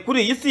bavuye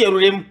kuri iyi si ya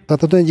rurema.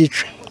 3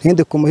 n'igice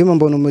ngende ku Muhima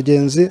mbona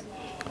umugenzi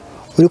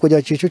uri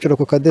kujya Kicukiro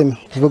ku Kademi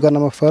tuvugana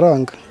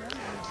amafaranga.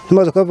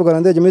 Tumaze kuvugana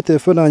ndege muri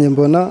telefone yanjye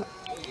mbona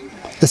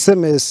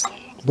SMS,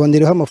 mbona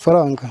iriho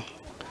amafaranga.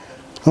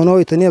 Noneho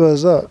uhita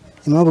nibaza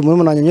impamvu muri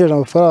munanye nyereje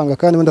amafaranga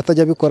kandi wenda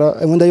atajya bikora,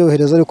 wenda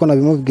yohereza ariko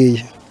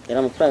nabimubwiye. Era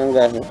amafaranga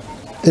ngahe?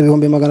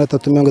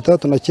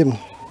 361.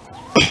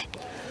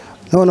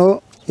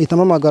 Noneho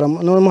itamamagara,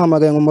 none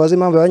muhamagaye ngo mubaze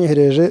impamvu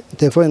yanyohereje,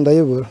 telefone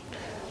ndayibura.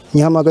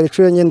 Nyihamagara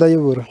icure nye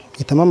ndayibura.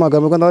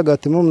 Itamamagara ngo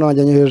ndagati mu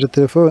munanye anyohereje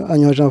telefone,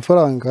 anyohereje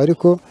amafaranga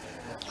ariko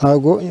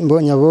ntago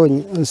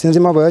mbonye sinzi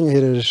impamvu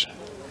yanyohereje.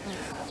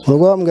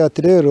 Urwo bambwiye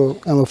ati rero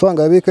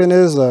amafaranga yabike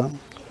neza,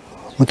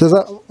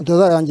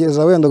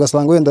 mutazayangiza wenda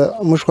ugasanga wenda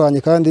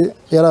mushwanye kandi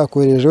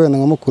yarakohereje wenda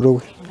nka mukuru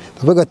we.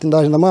 Ndavuga ati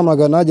ndaje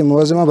ndamuhamagara najye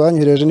mubaze impamvu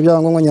yanyohereje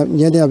n'ibyangombwa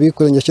ngende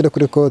yabikore ngashyire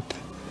kuri kote.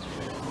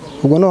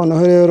 Ubwo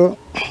noneho rero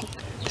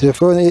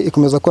telefone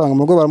ikomeza kwanga,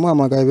 mu rugo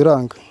baramuhamagaye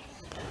biranga.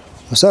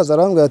 Musaza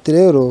arambwira ati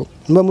rero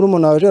niba muri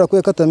umuntu aje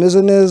arakuye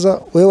katameze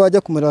neza, wewe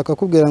wajya kumurira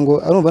akakubwira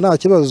ngo arumva nta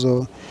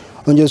kibazo,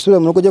 ongera usubire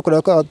mu rugo ujye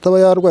kureba ko ataba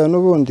yarwaye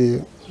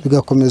n'ubundi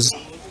bigakomeza.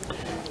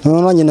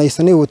 none nanjye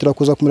nahise nihutira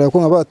kuza kumureba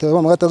ko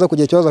bataza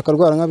kugira ikibazo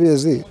akarwara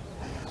nk'abizi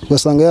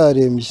ugasanga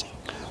yarembye.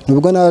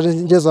 Nubwo naje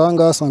ngeze aha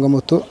ngaha asanga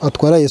moto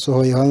atwara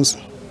yisohoye hanze,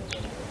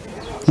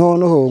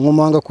 noneho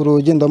nkomanga ku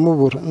rugi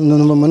ndamubura,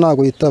 mama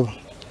ntabwo yitaba.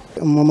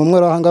 Mama umwe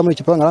aha ngaha muri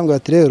igipangu arambwira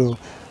ati rero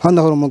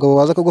hano hari umugabo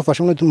waza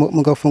kugufasha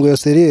mugafunga iyo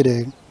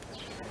serire,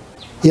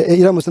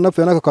 iramutse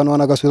napfuye n'aka kantu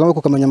wanagasubizamo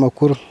kukamenya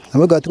amakuru.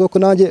 Navuga ati koko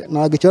nanjye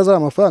ntabwo ikibazo ari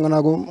amafaranga,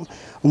 ntabwo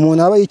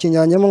umuntu aba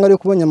yikinyanyemo nk'ari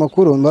kubonye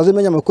amakuru, mbaze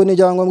menya amakuru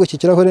n'ibyangombwa iki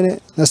kirahure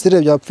na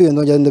serire byapfuye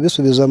ndongera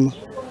ndabisubizamo.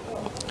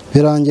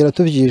 Birangira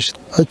tubyishe,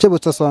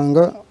 akebutse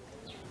asanga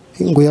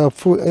ngo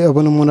yapfuye,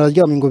 abona umuntu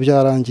araryamye ngo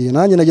byarangiye.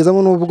 Nanjye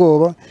nagezemo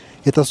n'ubwoba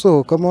ihita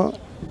asohokamo,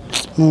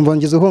 numva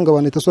ngize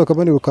ihungabana ihita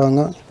asohokamo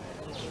nirukanka,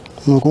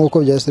 nuko nguko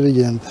byahise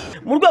bigenda.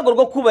 Mu rwego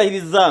rwo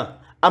kubahiriza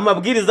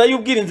amabwiriza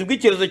y'ubwirinzi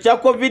bw'icyorezo cya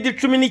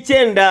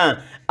COVID-19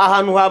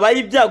 ahantu habaye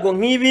ibyago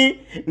nk'ibi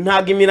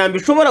ntabwo imirambo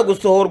ishobora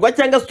gusohorwa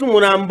cyangwa se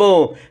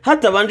umurambo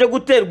hatabanje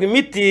guterwa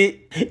imiti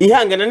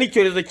ihangana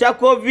n'icyorezo cya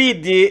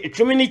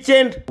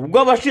COVID-19. Ubwo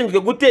abashinzwe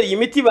gutera iyi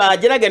miti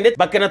bahageraga ndetse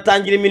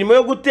bakanatangira imirimo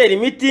yo gutera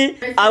imiti,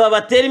 aba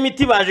batera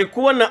imiti baje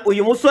kubona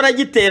uyu musore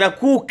agitera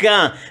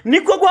kuka,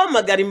 niko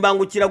guhamagara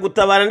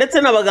imbangukiragutabara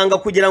ndetse n'abaganga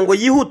kugira ngo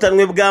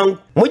yihutanwe bwangu.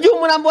 Mu gihe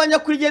umurambo wa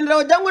nyakwigendera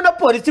wajyanywe na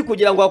polisi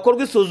kugira ngo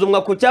hakorwe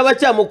isuzumwa ku cyaba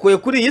cyamukuye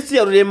kuri iyi si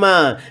ya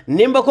rurema,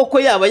 nimba koko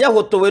yaba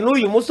yahotowe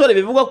n'uyu musore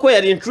bivugwa ko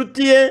yari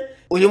inshuti ye.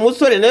 Uyu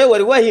musore nawe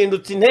wari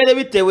wahindutse intere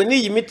bitewe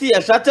n'iyi miti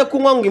yashatse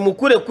kunywa ngo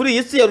imukure kuri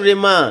iyi si ya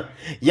rurema,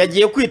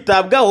 yagiye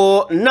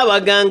kwitabwaho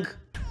n'abaganga.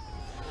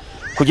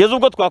 Kugeza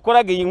ubwo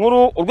twakoraga iyi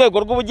nkuru, urwego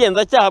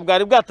rw'ubugenzacyaha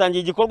bwari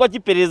bwatangiye igikorwa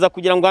cy'iperereza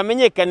kugira ngo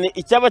hamenyekane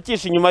icyaba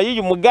cyishe inyuma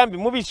y'uyu mugambi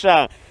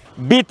mubisha.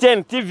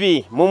 BTN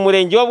TV mu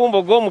murenge wa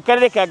Bumbogo mu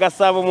karere ka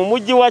Gasabo mu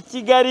mujyi wa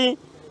Kigali,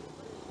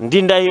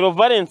 Ndindahiro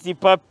Valence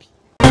Papi.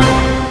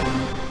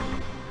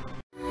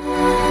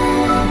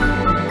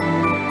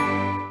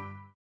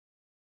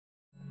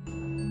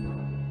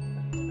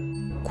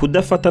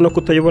 Kudafata no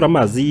kutayobora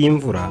amazi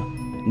y'imvura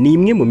ni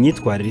imwe mu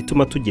myitwarire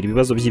ituma tugira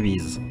ibibazo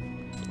by'ibiza,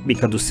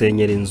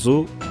 bikadusenyera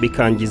inzu,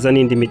 bikangiza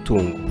n'indi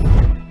mitungo.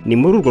 Ni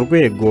muri urwo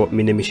rwego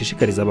Minema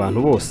ishishikariza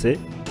abantu bose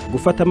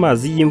gufata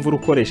amazi y'imvura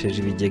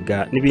ukoresheje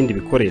ibigega n'ibindi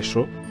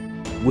bikoresho,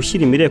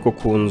 gushyira imireko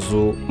ku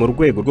nzu mu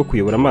rwego rwo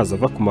kuyobora amazi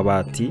ava ku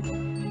mabati,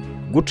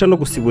 guca no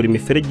gusibura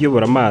imiferege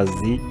iyobora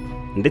amazi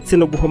ndetse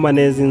no guhoma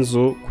neza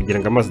inzu kugira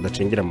ngo amazi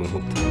adacengera mu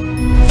nkuta.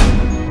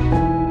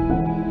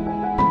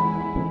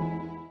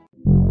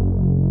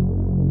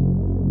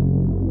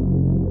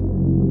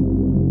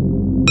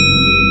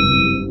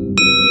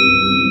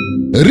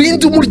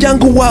 Rinda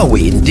umuryango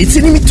wawe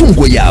ndetse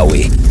n'imitungo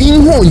yawe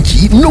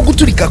inkongi no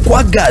guturika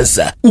kwa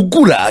gaza.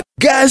 Ugura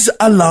Gas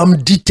Alarm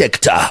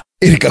Detector.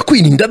 Erega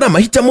kwirinda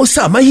n'amahitamo si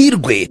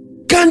amahirwe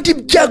kandi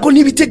ibyago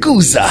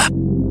ntibiteguza.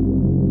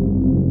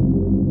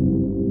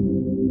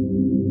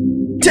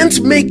 Tent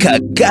Maker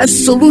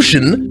Gas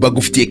Solution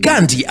bagufitiye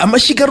kandi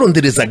amashyiga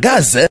arondereza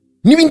gaze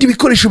n'ibindi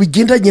bikoresho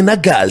bigendanye na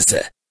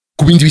gaze.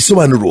 Ku bindi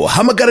bisobanuro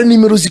hamagara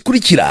nimero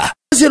zikurikira: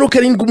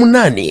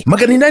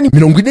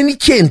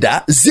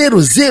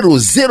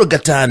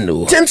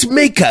 078490005. Tent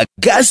Maker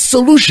Gas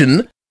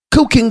Solution,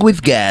 cooking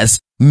with gas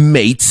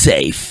made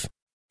safe.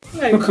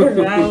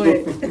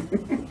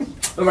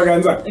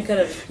 Amaganza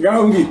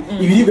ngaho ngi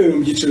ibiribwa biri mu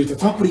byiciro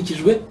bitatu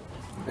hakurikijwe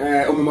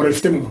umumaro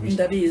bifite mu mubiri.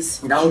 Ndabizi.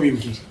 Ngaho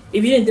bimbwire.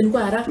 Ibirinda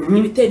indwara,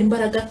 ibitera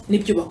imbaraga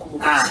n'ibyubaka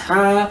umubiri.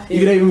 Aha,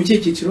 ibirayi mu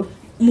cyiciro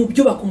mu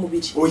byubaka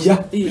umubiri. Oya,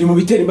 biri mu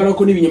bitera imbaraga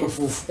ko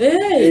n'ibinyamafufu.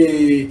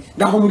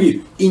 Ngaho mbwira,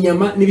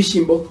 inyama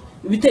n'ibishyimbo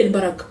bitera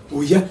imbaraga.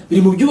 Oya,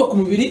 biri mu byubaka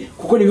umubiri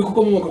kuko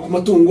nibikomoka ku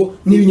matungo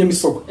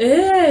n'ibinyamisogwe.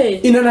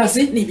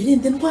 Inanasi ni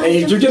ibirinda indwara.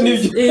 Ibyo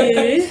nibyo.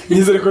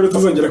 Nizere ko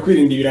tuzongera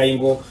kwirinda ibirayi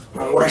ngo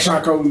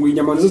urashaka ngo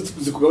inyama nazo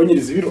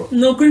zikugabanyiriza ibiro.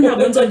 Nukuri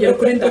ntabwo nzongera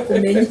kurinda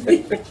kumenya.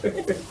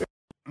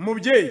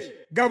 Mubyeyi,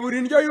 gabura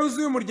indyo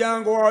yuzuye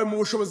umuryango wawe mu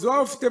bushobozi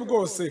wawe ufite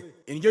bwose.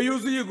 Indyo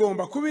yuzuye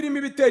igomba kuba irimo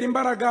ibitera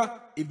imbaraga,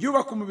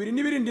 ibyubaka umubiri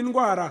n'ibirinda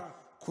indwara.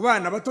 Ku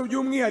bana bato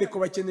by'umwihariko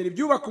bakenera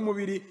ibyubaka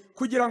umubiri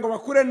kugira ngo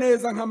bakure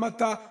neza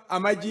nk'amata,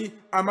 amagi,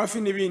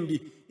 amafi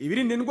n'ibindi.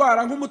 Ibirinda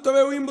indwara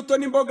nk'umutobe w'imbuto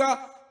n'imboga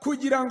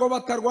kugira ngo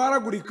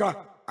batarwaragurika.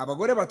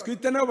 Abagore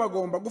batwite nabo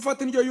bagomba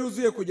gufata indyo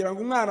yuzuye kugira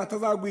ngo umwana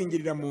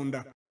atazagwingirira mu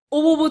nda.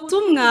 Ubu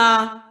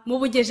butumwa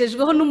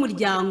mubugejejweho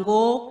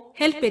n'umuryango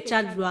Help a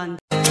Child Rwanda.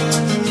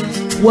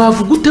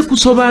 Wavuga ute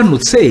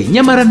kusobanutse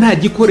nyamara nta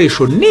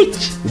gikoresho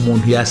n'iki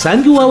umuntu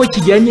yasanga iwawe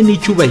kijyanye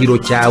n'icyubahiro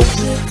cyawe?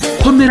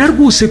 Komera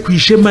rwose ku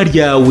ishema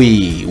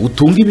ryawe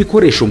utunga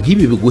ibikoresho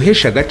nk'ibi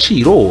biguhesha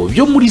agaciro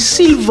byo muri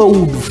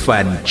Silverwood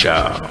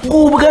Furniture.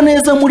 Gubwa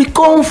neza muri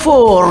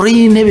comfort,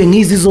 intebe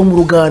nk'izi zo mu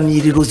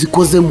ruganiriro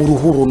zikoze mu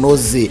ruhu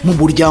runoze, mu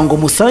muryango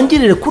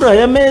musangirire kuri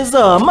aya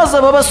meza maze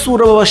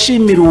ababasura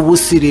babashimira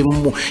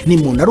ubusirimu.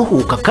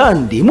 Nimunaruhuka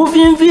kandi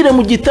muvimvire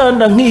mu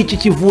gitanda nk'iki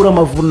kivura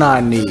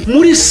amavunane.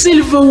 Muri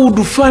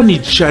Silverwood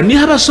Furniture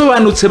niho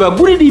abasobanutse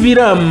bagurira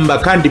ibiramba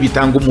kandi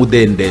bitanga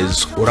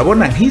umudendezo.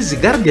 Urabona nk'izi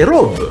garde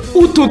robe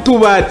utu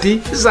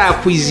tubati, za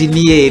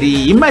kwiziniyeri,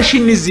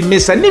 imashini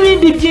zimesa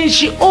n'ibindi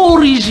byinshi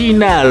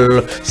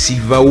original.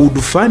 Silverwood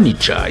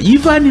Furniture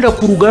yivanira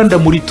ku ruganda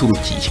muri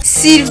Turukiya.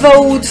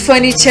 Silverwood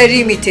Furniture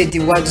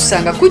Limited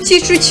wadusanga ku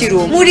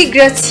Kicukiro muri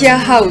Gratia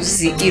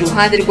House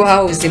iruhande rwa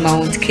House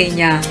Mount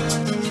Kenya.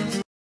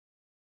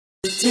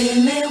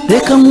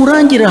 reka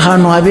nkurangire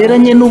ahantu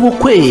haberanye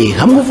n'ubukwe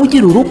hamwe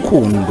uvugira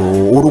urukundo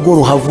urugo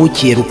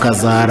ruhavukiye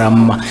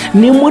rukazarama.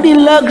 Ni muri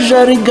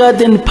Luxury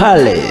Garden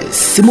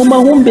Palace mu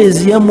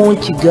mahumbezi ya Mont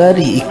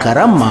Kigali i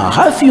Karama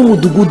hafi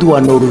y'umudugudu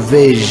wa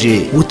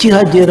Norvege.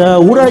 Ukihagera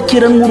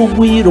urakira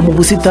nk'urugwiro mu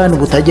busitani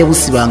butajya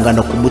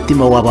busibangana ku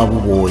mutima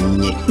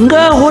w'ababubonye.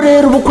 Ngaho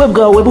rero ubukwe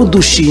bwawe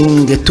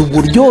budushinge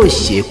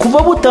tuburyoshye kuva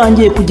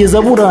butangiye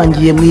kugeza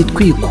burangiye mu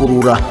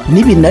itwikurura.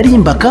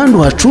 Nibinarimba kandi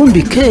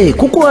uhacumbike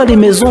kuko hari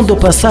maison de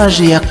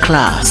passage ya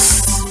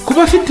classe. Ku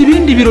bafite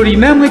ibindi birori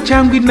namwe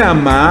cyangwa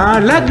inama,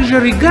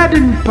 Luxury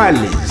Garden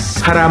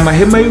Palace hari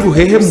amahema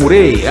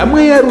y'uruhehemure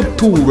amwe ya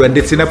rutura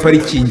ndetse na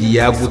parikingi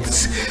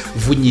yagutse.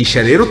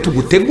 Vunyisha rero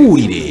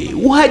tugutegurire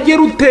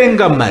uhagera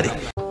utengamare.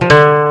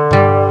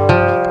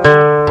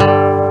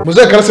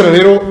 Muzaye Karasira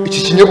rero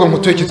iki kinyobwa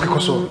mutuye cyitwa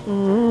Ikosora.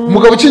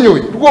 Umugabo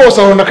ukinyoye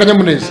rwose ahorana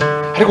akanyamuneza,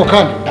 ariko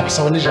kandi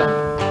ndabasaba n'ijambo.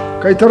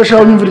 Kayitara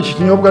shaho nyumvira iki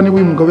kinyobwa niba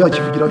uyu mugabo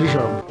yakivugira ari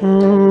ijambo.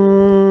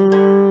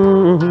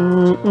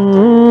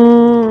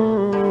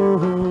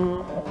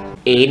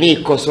 Ni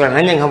Ikosora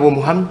nanjye nkaba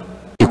umuhamya.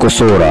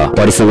 Ikosora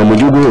warisanga mu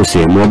gihugu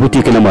hose mu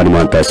mabutike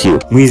n'amarimantasiyo.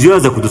 Mwizi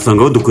yaza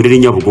kudusanga aho dukorera i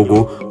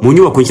Nyabugogo mu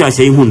nyubako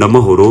nshyashya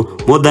y'Inkundamahoro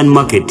Modern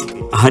Market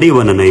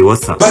aharebana na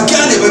Iwasa.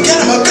 Bagane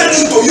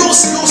makarito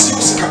yose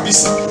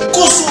kabisa.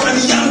 Ikosora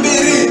ni ya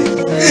mbere.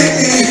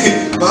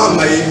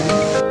 Mama ye.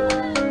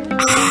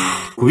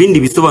 Ku bindi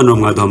bisobanuro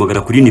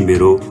mwaduhamagara kuri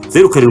nimero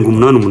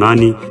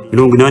 0788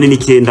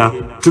 89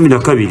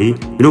 12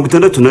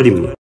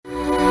 61.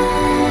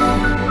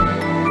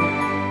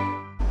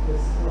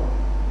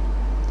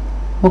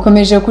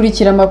 Mukomeje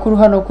kurikira amakuru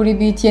hano kuri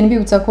BTN,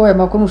 bibutsa ko aya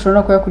makuru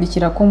mushobora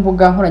kuyakurikira ku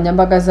mbuga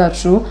nkoranyambaga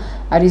zacu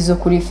arizo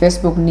kuri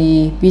Facebook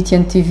ni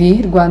BTN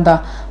TV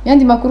Rwanda.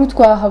 Yandi makuru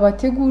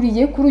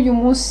twahabateguriye kuri uyu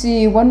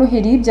munsi wa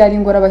Noheli byari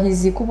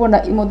ingorabahizi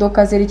kubona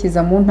imodoka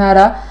zerekeza mu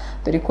ntara,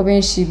 dore ko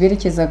benshi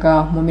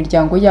berekezaga mu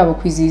miryango yabo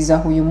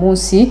kwizihiza uyu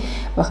munsi,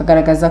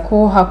 bakagaragaza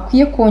ko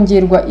hakwiye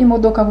kongerwa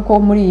imodoka kuko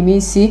muri iyi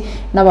minsi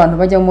n'abantu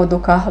bajya mu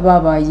modoka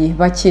babaye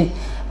bake.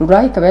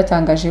 Rura ikaba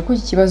yatangaje ko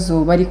iki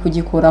kibazo bari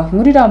kugikora.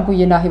 Inkuru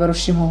irambuye naho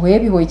Ibarushimuwe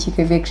bihoye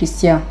Kikeve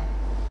Christian.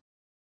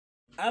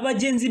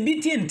 Abagenzi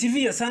BTN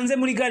TV yasanze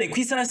muri gare ku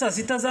isaha saa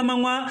 6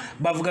 z'amanywa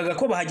bavugaga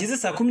ko bahageze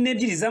saa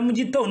 12 za mu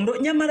gitondo,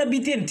 nyamara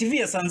BTN TV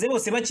yasanze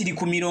bose bakiri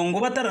ku mirongo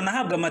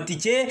bataranahabwa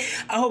amatike,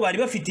 aho bari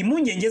bafite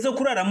impungenge zo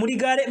kurara muri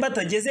gare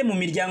batageze mu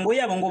miryango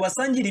yabo ngo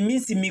basangire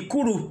iminsi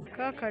mikuru.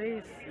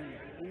 Kakarisi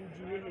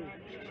ugiye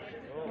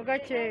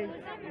mugakeye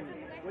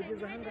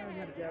wageze ahangaha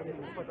nyaryamo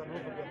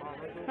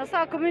nka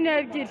saa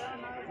 12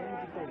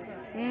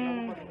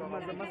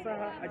 umaze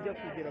amasaha ajya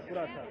kugera kuri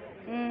atatu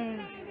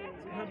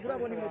ntabwo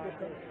urabona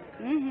imodoka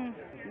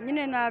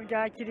nyine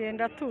nabyakiriye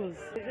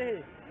ndatuza.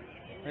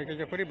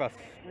 Negeje kuri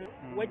basi.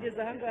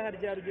 Wageze ahangaha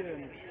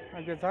ryarugereye?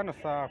 Nageze hano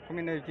saa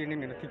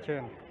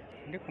 12:09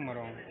 ndi ku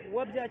murongo.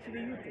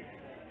 Wabyakiriye ute?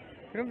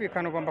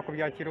 Birumvikana ugomba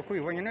kubyakira uko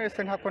ubibonye,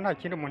 wese ntako nta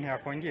kintu umuntu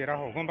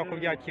yakongeraho, ugomba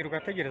kubyakira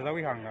ugategereza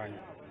wihanganye.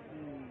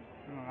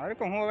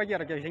 Ariko nk'uwo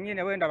bagerageje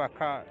nyine wenda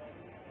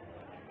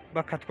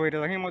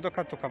bakatwohereza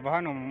nk'imodoka tukava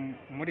hano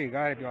muri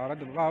gare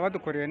baba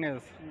badukoreye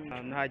neza.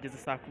 Nahageze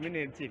saa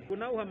 12.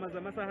 Nawe uhamaze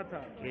amasaha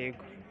 5?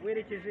 Yego.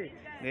 Werekeje?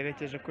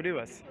 Nerekeje kuri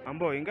basi.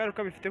 Ambo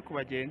ingaruka bifite ku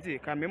bagenzi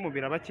kamwe mu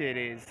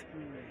birabakereza.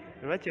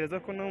 Birabakereza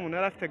ko n'umuntu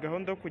yari afite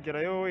gahunda yo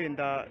kugerayo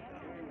wenda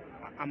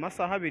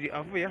amasaha 2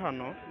 avuye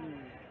hano,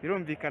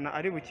 birumvikana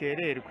ari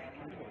bukererwe.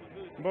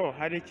 Mbo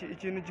hari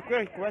ikintu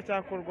gikwiye kuba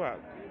cyakorwa,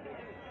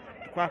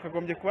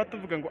 twakagombye kuba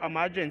tuvuga ngo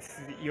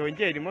emergency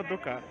yongera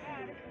imodoka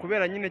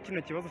kubera nyine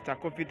kino kibazo cya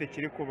covid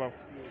kiri kubaho,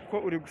 ko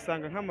uri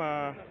gusanga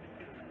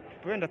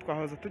wenda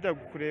twahoze tujya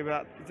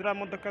kureba ziriya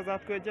modoka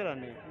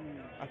zatwegerane,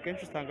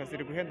 akenshi usanga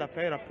ziri guhenda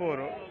pa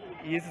raporo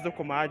y'izi zo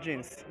ku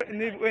emergency.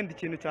 Wenda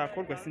ikintu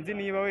cyakorwa, sinzi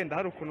niba wenda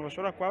hari ukuntu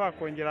bashobora kuba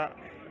bakongera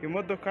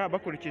imodoka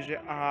bakurikije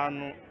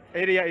ahantu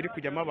area iri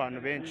kujyamo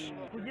abantu benshi.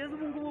 Kugeza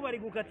ubu ngubu bari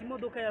gukata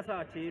imodoka ya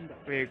saa 9.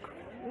 Yego.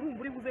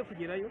 Urumva uri buze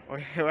kugerayo?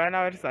 Oya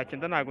nawe ari saa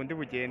 9 ntago ndi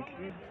bugende.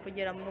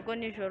 Kugera mu rugo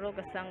nijoro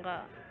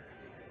ugasanga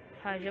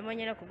hajemo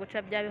nyine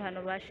kuguca bya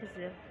bihano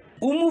bashizeho.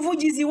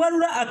 Umuvugizi wa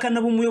Rura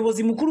akanaba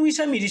umuyobozi mukuru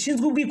w'ishami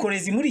rishinzwe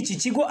ubwikorezi muri iki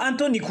kigo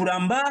Anthony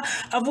Kuramba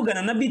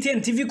avugana na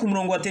BTN TV ku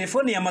murongo wa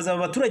telefone yamaze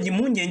abaturage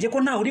impungenge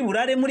ko nta uri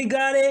burare muri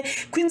gare,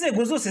 ko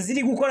inzego zose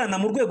ziri gukorana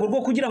mu rwego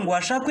rwo kugira ngo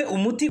hashakwe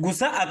umuti,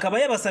 gusa akaba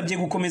yabasabye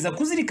gukomeza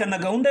kuzirikana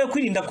gahunda yo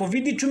kwirinda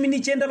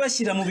COVID-19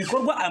 bashyira mu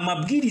bikorwa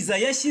amabwiriza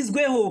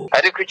yashyizweho.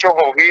 Ariko icyo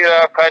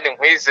nkubwira kandi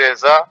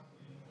nkwizeza,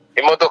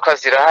 imodoka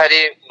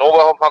zirahari,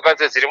 nubaho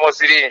mpagaze zirimo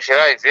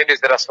zirinjira izindi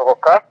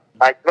zirasohoka,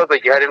 nta kibazo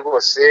gihari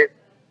rwose.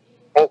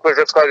 Nk'uko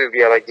ejo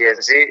twabibwiye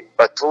abagenzi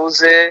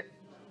batuze,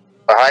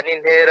 bahana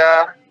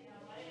intera,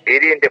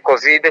 birinde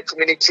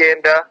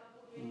COVID-19,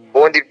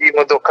 ubundi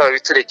by'imodoka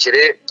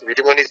biturekere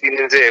tubirimo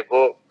n'izindi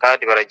nzego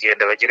kandi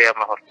baragenda bagereyo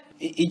amahoro.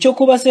 Icyo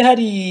kuba se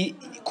hari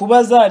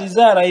kuba zari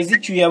zaraye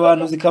zicyuye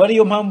abantu zikaba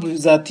ariyo mpamvu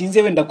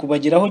zatinze wenda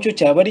kubageraho cyo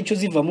cyaba ari cyo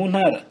ziva mu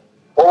ntara.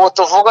 Ubu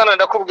tuvugana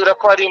ndakubwira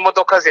ko hari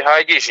imodoka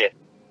zihagije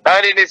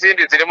kandi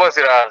n'izindi zirimo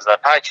ziraza,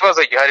 nta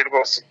kibazo gihari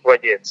rwose ku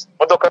bagenzi.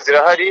 Imodoka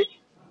zirahari,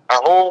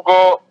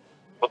 ahubwo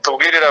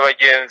utubwirira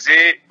abagenzi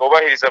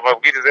bubahiriza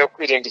amabwiriza yo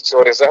kwirinda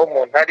icyorezo aho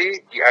umuntu ari,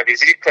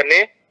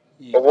 abizirikane,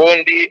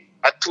 ubundi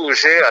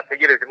atuje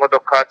ategereza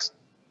imodoka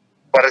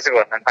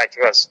barazibona nta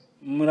kibazo.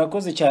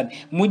 Murakoze cyane.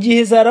 Mu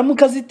gihe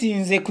zaramuka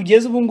zitinze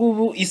kugeza ubu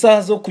ngubu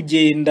isaha zo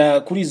kugenda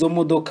kuri izo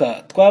modoka,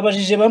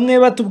 twabajije bamwe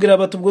batubwira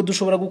batubwo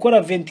dushobora gukora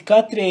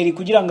 24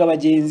 kugira ngo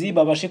abagenzi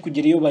babashe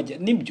kugera iyo bajya.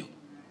 Nibyo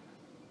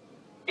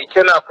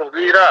icyo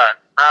nakubwira,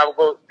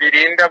 ntabwo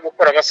birinda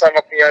gukora amasaha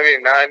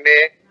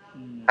 24,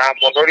 nta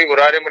muntu uri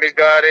burare muri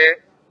gare,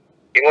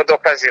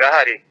 imodoka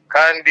zirahari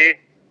kandi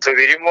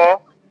tubirimo,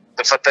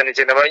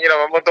 dufatanije na ba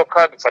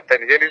nyir'amamodoka,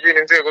 dufatanije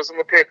n'izindi nzego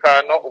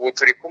z'umutekano, ubu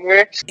turi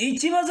kumwe.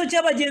 Ikibazo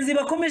cy'abagenzi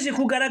bakomeje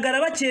kugaragara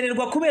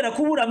bakererwa kubera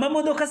kubura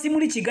amamodoka si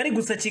muri Kigali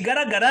gusa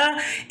kigaragara,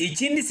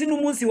 ikindi si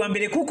n'umunsi wa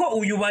mbere kuko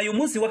uyu baye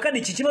umunsi wa kane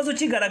iki kibazo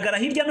kigaragara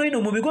hirya no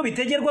hino mu bigo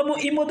bitegerwamo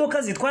imodoka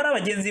zitwara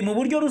abagenzi mu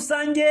buryo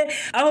rusange,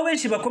 aho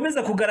benshi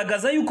bakomeza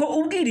kugaragaza yuko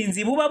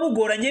ubwirinzi buba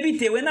bugoranye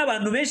bitewe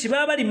n'abantu benshi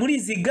baba bari muri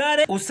izi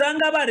gare,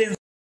 usanga barenze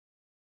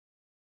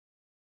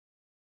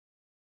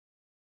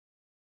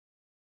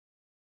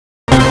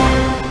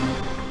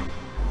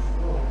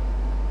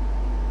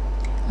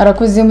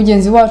Arakoze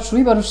mugenzi wacu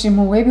wibarusha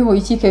impuhwe bihoye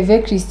ikikeve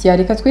Christian.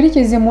 Reka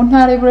twerekeze mu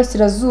ntara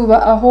y'Iburasirazuba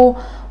aho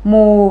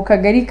mu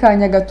kagari ka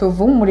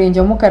Nyagatovu mu murenge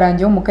wa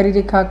Mukarange wo mu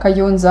karere ka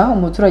Kayonza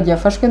umuturage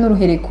yafashwe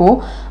n'uruhereko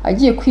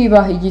agiye kwiba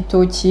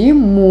igitoki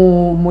mu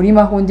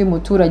murima hundi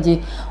muturage.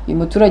 Uyu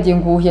muturage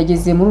ngo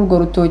yageze muri urwo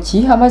rutoki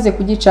amaze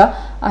kugica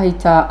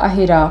ahita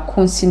ahera ku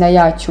nsina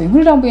yacyo.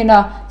 Inkuru irambuye na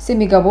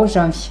Semigabo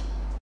Janvier.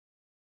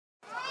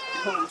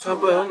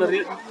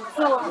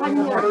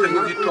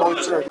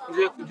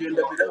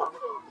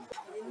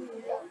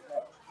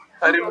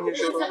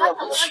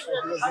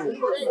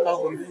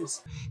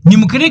 Ni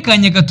mu karere ka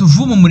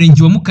Nyagatovu mu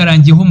murenge wa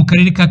Mukarange ho mu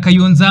karere ka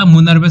Kayonza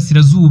mu ntara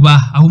y'Iburasirazuba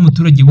aho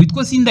umuturage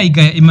witwa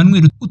Sindayigaya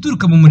Emmanuel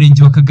uturuka mu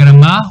murenge wa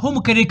Kagarama ho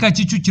mu karere ka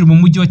Kicukiro mu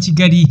mujyi wa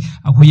Kigali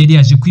aho yari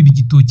yaje kwiba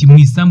igitoki mu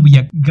isambu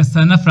ya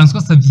Gasana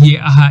François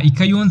Xavier aha i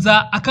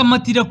Kayonza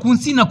akamatira ku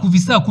nsina kuva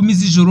isaa 10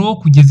 z'ijoro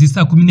kugeza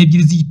isaa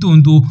 12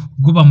 z'igitondo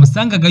ubwo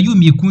bamusangaga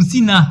yumiye ku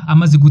nsina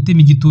amaze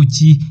gutema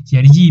igitoki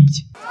yari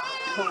yibye.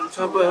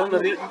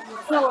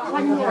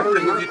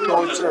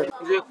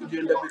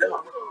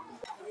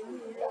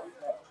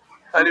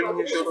 ari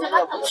mu ijoro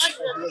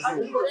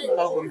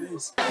ntabwo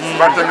mbizi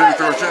batema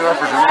ibitoki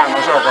bafashe umwana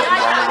ashaka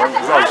kugira ngo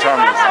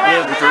bazawucamuze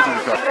ibitoki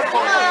bitatu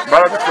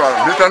barabitwara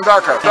mpita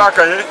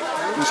ndakaye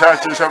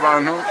nshakisha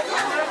abantu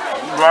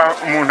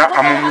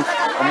umuntu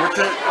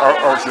umuti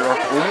awushyiraho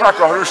uwo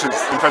mwaka wari ushize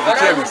mfata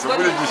icyemezo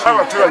buri gihe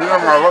abaturage no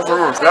mwabazo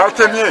bose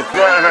yatemye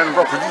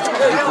yananirwa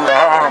kugikura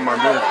hahama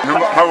mbere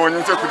nkabonye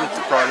nse kuri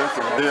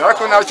twarete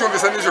ariko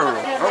nacyumvise nijoro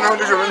noneho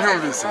nijoro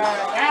ncyumvise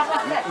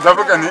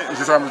ndavuga nti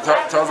igisambo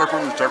cyaza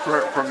kunyica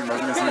ko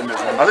bimaze iminsi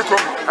bimeze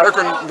ariko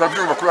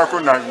ndabyumva kubera ko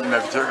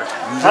nabikeka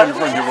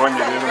nibwo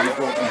nkibonye rero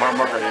nibwo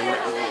mpamagaye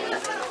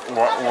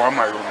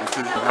uwamaye umuti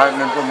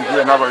nibwo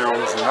mbwiye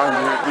n'abayobozi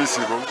nanjye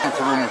bisigo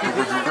kuri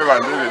umudugudu ube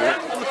bandebere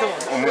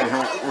umuntu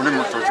uri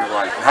mu rutoki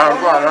rwanjye nta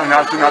rwara nta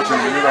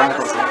kintu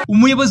bibamukoze.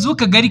 Umuyobozi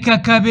w'akagari ka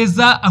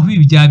Kabeza aho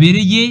ibi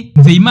byabereye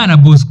Nzeyimana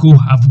Bosco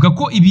avuga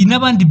ko ibi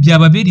n'abandi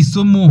byababera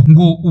isomo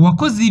ngo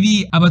uwakoze ibi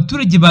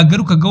abaturage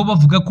bagarukagaho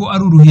bavuga ko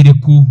ari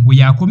uruhereko ngo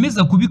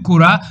yakomeza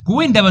kubikora ngo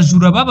wenda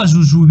abajura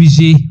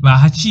babajujubije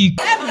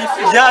bahacika.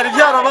 Byari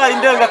byarabaye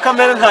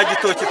indengakamere nta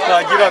gitoki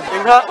twagiraga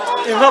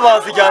inka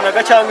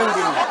bazijyanaga cyangwa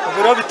ingurube ubwo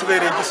rero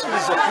bitubereye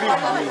igisubizo kuri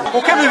ibi bintu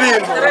kuko ibi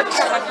bintu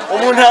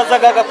umuntu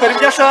yazaga agakora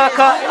ibyo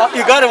ashaka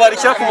igare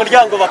barishyira ku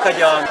muryango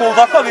bakajyana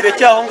kumva ko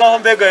birekeye aho ngaho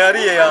mbega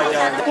yariye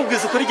yajyana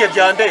kubwiza ukuri igihe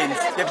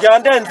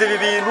byandenze ibi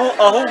bintu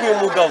ahubwo uyu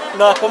mugabo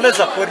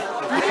nakomeza akore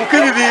kuko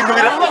ibi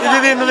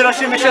bintu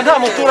birashimisha nta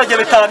muturage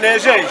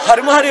bitanejeje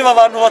harimo hariba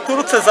abantu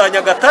baturutse za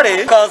Nyagatare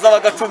kaza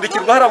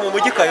bagacumbikirwa hara mu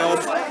mujyi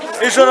Kayonza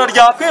ijoro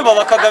ryakwiba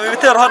bakagaba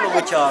ibitero hano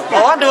mu cyaro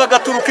abandi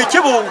bagaturuka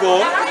ikibungo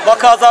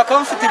bakaza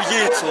bakabafite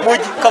ibyitso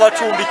mujyi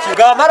kabacumbikira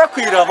bwamara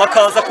kwira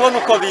bakaza kubona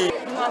uko biba.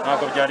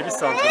 Ntabwo byari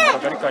bisanzwe mu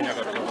kagari ka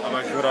Nyagatovu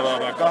abajura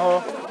babagaho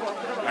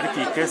ariko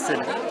iyi kese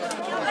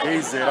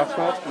bizera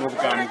ko mu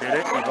bwa mbere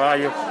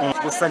ibayeho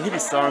gusa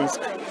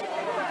ntibisanzwe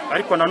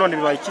ariko nanone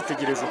bibaye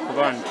icyitegererezo ku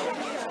bandi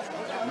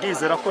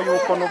ndizera ko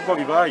yuko nubwo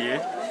bibaye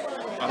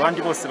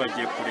abandi bose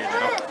bagiye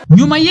kureberaho.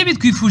 Nyuma y'ibi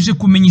twifuje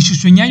kumenya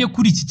ishusho nyayo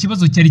kuri iki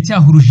kibazo cyari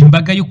cyahuruje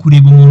imbaga yo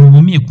kureba umuntu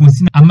wumiye ku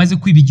nsina amaze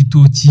kwiba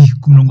igitoki.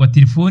 Ku murongo wa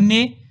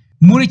telefone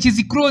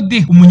Murekezi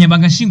Claude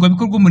umunyamabanga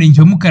nshingwabikorwa w'umurenge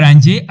wa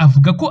Mukarange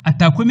avuga ko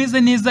atakwemeza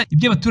neza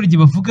ibyo abaturage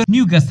bavuga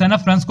n'uyu Gasana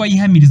François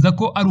yihamiriza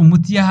ko ari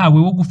umuti yahawe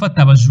wo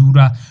gufata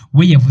abajura.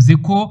 We yavuze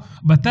ko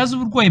batazi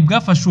uburwayi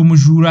bwafashe uwo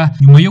mujura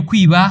nyuma yo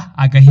kwiba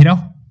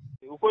agaheraho.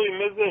 uko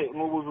bimeze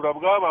ni ubujura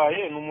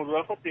bwabaye, ni umujura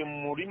wafatiye mu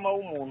murima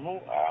w'umuntu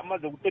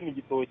amaze gutema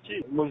igitoki.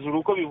 Umujura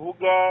uko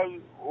bivuga,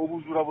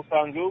 ubujura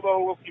busanzwe bubaho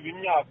bwo kwiba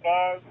imyaka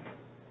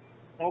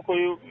nk'uko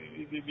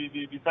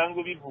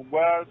bisanzwe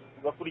bivugwa,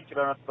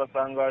 tugakurikirana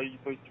tugasanga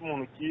igitoki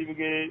cy'umuntu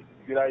kibwe,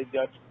 ibirayi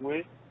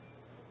byacukuwe,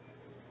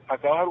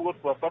 hakaba hari ubwo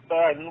tubafata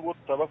hari n'ubwo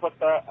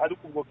tutabafata,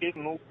 ariko ubwo kesi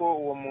ni uko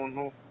uwo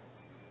muntu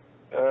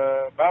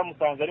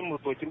bamusanze ari mu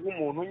rutoki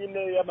rw'umuntu nyine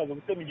yamaze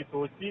gutema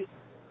igitoki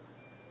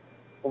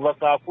kuva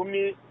saa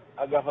 10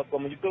 agafatwa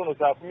mu gitondo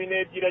saa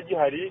 12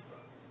 agihari.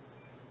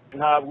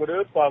 Ntabwo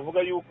rero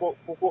twavuga yuko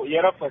kuko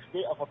yarafashwe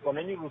afatwa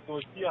na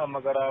nyir'urutoki,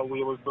 ahamagara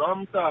ubuyobozi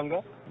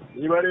turahamutanga.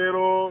 Niba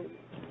rero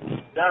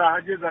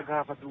yarahageze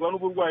agafatirwa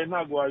n'uburwayi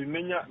ntabwo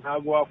wabimenya,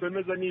 ntabwo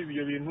wakwemeza niba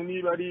ibyo bintu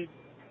niba ari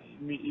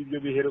ibyo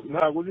bihe,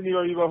 ntabwo uzi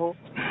niba bibaho.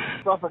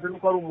 Twafashe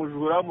nuko ari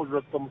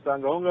umujura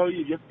tukamusanga aho ngaho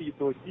yibye afite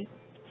igitoki,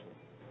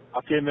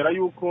 akemera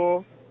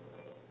yuko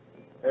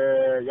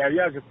yari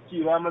yaje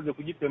kukiba amaze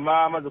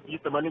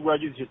kugitema nibwo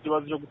yagize icyo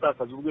kibazo cyo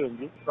gutakaza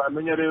ubwenge.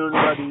 Twamenya rero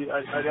niba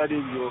ari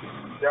ibyo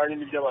bijyanye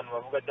n'ibyo abantu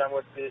bavuga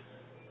cyangwa se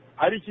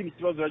hari ikindi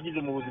kibazo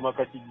yagize mu buzima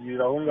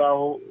akakigirira aho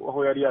ngaho aho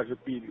yari yaje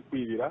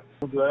kwibira.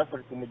 Umujura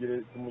yafashe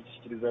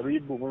kumushyikiriza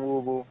RIB, ubu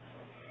ngubu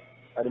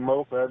ari mu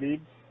maboko ya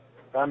RIB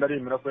kandi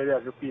aremera ko yari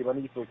yaje kwiba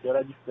n'igitoki yari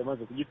agifite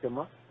amaze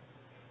kugitema.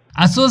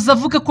 Asoza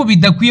avuga ko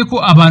bidakwiye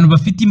ko abantu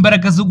bafite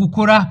imbaraga zo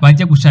gukora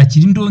bajya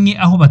gushakira indonke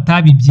aho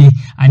batabibye.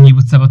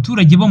 Anibutsa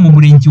abaturage bo mu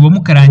murenge wa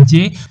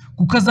Mukarange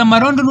gukaza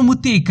amarondo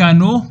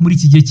n'umutekano muri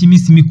iki gihe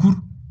cy'iminsi mikuru.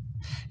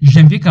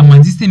 Janvier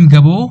Kamanzi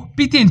Semigabo,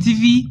 BTN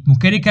TV, mu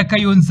karere ka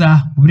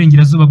Kayonza mu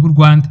burengerazuba bw'u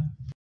Rwanda.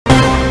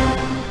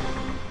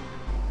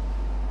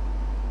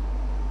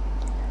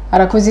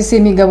 Arakoze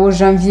Semigabo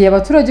Janvier.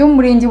 Abaturage bo mu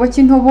murenge wa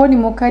Kintobo ni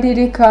mu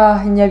karere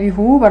ka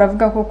Nyabihu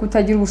baravuga ko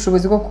kutagira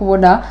ubushobozi bwo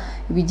kubona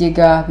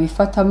ibigega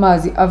bifata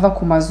amazi ava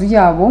ku mazu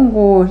yabo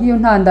ngo iyo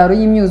ntandaro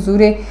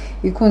y'imyuzure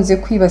ikunze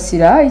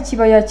kwibasira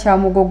ikibaya cya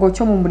Mugogo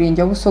cyo mu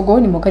murenge wa Busogo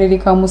ni mu karere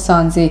ka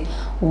Musanze.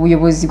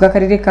 Ubuyobozi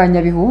bw'akarere ka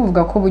Nyabihu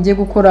buvuga ko bugiye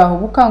gukora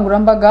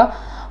ubukangurambaga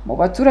mu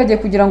baturage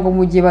kugira ngo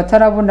mu gihe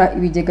batarabona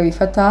ibigega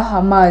bifata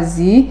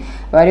amazi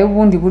barebe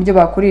ubundi buryo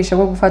bakoresha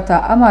bwo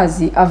gufata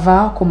amazi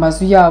ava ku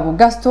mazu yabo.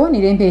 Gaston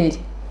Irembere.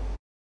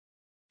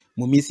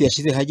 Mu minsi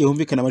yashize hagiye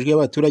humvikana amajwi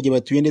y'abaturage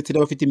batuye ndetse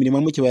n'abafite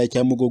imirimo mu kibaya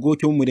cya Mugogo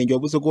cyo mu murenge wa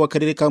Busogo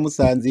w'akarere ka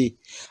Musanze.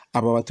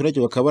 Aba baturage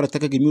bakaba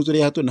baratakaga imyuzure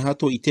ya hato na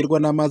hato iterwa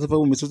n'amazi ava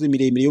mu misozi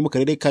miremire yo mu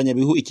karere ka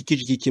Nyabihu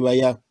ikikije iki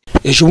kibaya.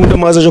 Ejo bundi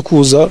amazi aje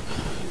kuza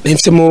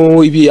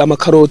nensemo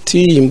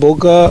amakaroti,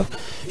 imboga,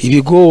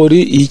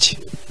 ibigori iki.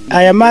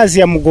 Aya mazi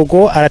ya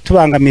Mugogo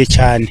aratubangamiye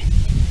cyane.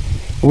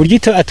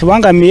 Uburyo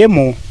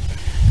atubangamiyemo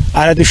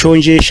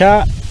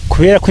aradushonjesha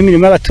kubera ko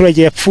imirimo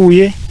y'abaturage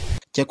yapfuye.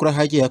 Cyakora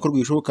hagiye hakorwa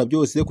ibishoboka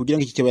byose kugira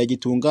ngo iki kibaya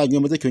gitunganywe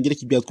maze cyongere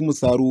kibyazwe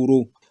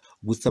umusaruro.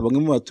 Gusa bamwe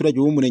mu baturage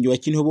bo mu murenge wa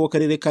Kintobo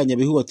w'akarere ka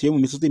Nyabihu batuye mu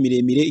misozi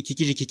miremire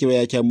ikikije iki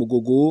kibaya cya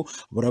Mugogo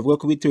baravuga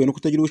ko bitewe no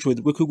kutagira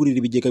ubushobozi bwo kwigurira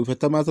ibigega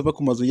bifata amazi ava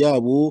ku mazu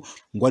yabo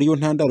ngo ariyo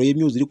ntandaro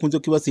y'imyuzure ikunze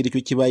kwibasira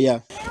icyo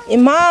kibaya.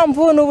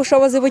 Impamvu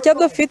n'ubushobozi buke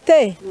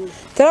dufite,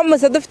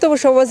 turamutse dufite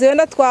ubushobozi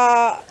wenda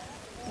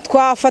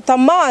twafata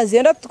amazi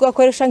wenda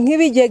tugakoresha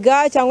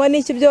nk'ibigega cyangwa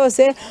n'iki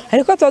byose,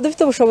 ariko tuba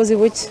dufite ubushobozi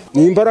buke.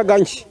 Ni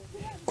imbaraga nke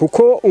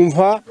kuko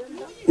umva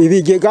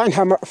ibigega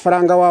nta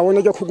mafaranga wabona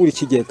yo kugura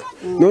ikigega,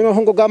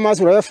 noneho ngo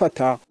bw'amazi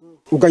urayafata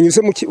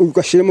uganyuze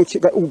ugashire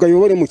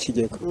ugayobore mu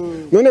kigega.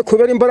 None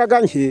kubera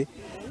imbaraga nke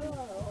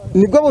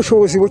nibwo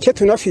bushobozi buke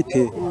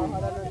tunafite,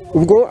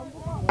 ubwo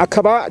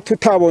akaba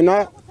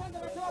tutabona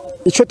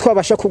icyo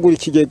twabasha kugura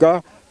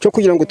ikigega cyo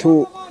kugira ngo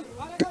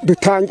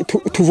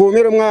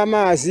tuvomeremo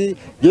amazi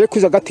ye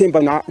kuza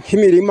gatembana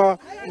nk'imirima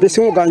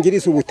mbese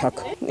nk'ugangiriza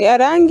ubutaka.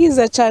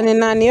 Yarangiza cyane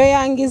nta niyo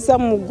yangiza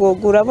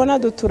Mugogo, urabona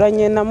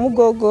duturanye na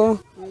Mugogo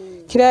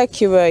kiriya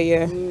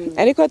kibaya,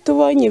 ariko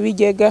tubonye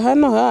ibigega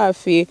hano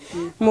hafi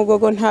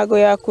Mugogo ntago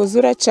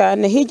yakuzura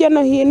cyane. Hirya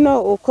no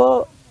hino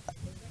uko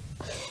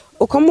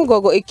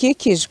Mugogo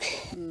ikikijwe,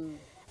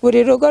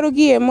 buri rugo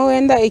rugiyemo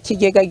wenda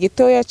ikigega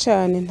gitoya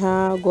cyane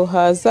ntago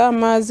haza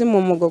amazi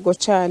mu Mugogo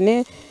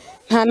cyane,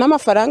 nta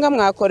n'amafaranga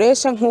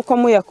mwakoresha nk'uko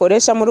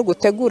muyakoresha muri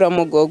gutegura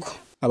Mugogo.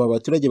 Aba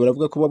baturage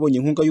baravuga ko babonye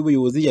inkunga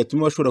y'ubuyobozi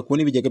yatuma bashobora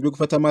kubona ibigega byo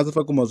gufata amazi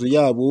ava ku mazu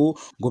yabo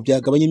ngo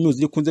byagabanye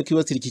imyuzure ikunze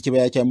kwibasira iki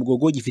kibaya cya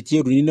Mugogo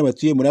gifitiye runini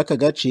abatuye muri aka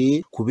gace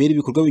kubera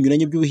ibikorwa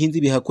binyuranye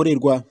by'ubuhinzi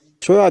bihakorerwa.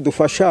 Cyo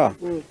yadufasha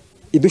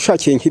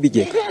idushakiye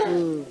nk'ibigega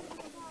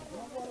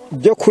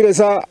byo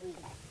kureza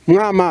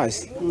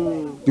mw'amazi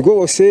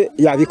rwose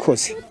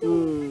yabikoze.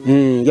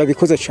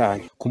 Yabikoze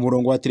cyane. Ku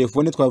murongo wa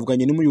telefone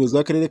twavuganye n'umuyobozi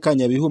w'akarere ka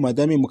Nyabihu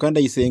Madame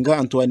Mukandayisenga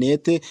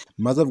Antoinette,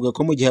 maze avuga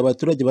ko mu gihe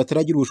abaturage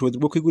bataragira ubushobozi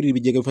bwo kwigurira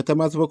ibigega bifata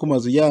amazi ava ku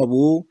mazu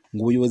yabo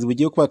ngo ubuyobozi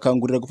bugiye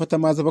kubakangurira gufata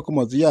amazi ava ku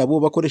mazu yabo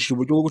bakoresheje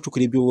uburyo bwo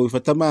gucukura ibyobo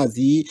bifata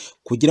amazi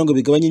kugira ngo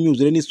bigabanye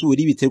imyuzure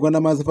n'isuri biterwa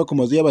n'amazi ava ku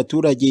mazu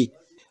y'abaturage.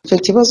 Icyo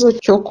kibazo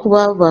cyo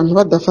kuba abantu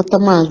badafata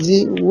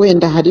amazi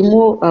wenda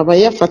harimo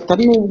abayafata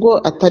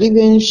nubwo atari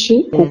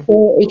benshi,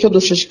 kuko icyo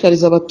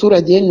dushishikariza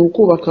abaturage ni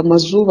ukubaka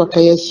amazu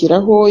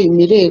bakayashyiraho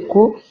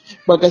imireko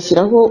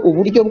bagashyiraho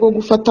uburyo bwo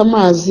gufata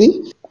amazi.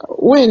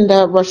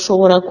 Wenda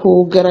bashobora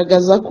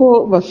kugaragaza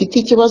ko bafite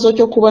ikibazo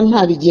cyo kuba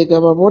nta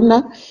bigega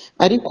babona,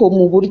 ariko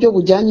mu buryo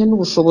bujyanye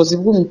n'ubushobozi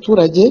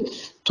bw'umuturage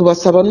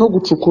tubasaba no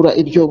gucukura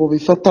ibyobo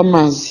bifata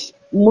amazi.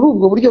 Muri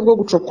ubwo buryo bwo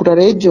gucukura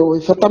rero ibyobo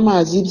bifata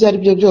amazi, ibyo ari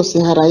byo byose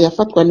hari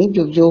ayafatwa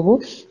n'ibyo byobo,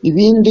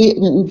 ibindi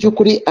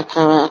by'ukuri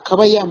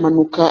akaba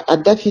yamanuka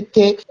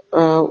adafite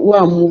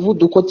wa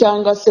muvuduko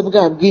cyangwa se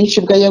bwa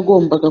bwinshi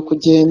bw'ayagombaga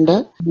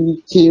kugenda.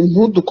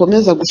 Ikintu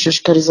dukomeza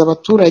gushishikariza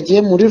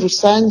abaturage muri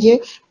rusange,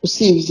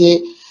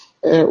 usibye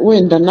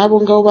wenda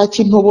nabo ngabo ba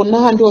Kintobo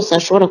n'ahandi hose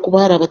hashobora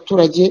kuba hari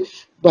abaturage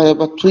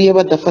batuye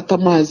badafata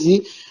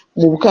amazi,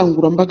 mu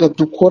bukangurambaga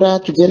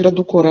tugenda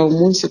dukora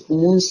umunsi ku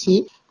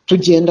munsi,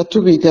 tugenda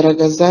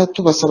tubigaragaza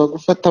tubasaba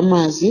gufata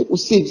amazi,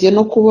 usibye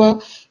no kuba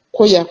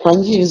ko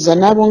yakwangiriza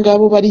n'abo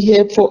ngabo bari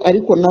hepfo,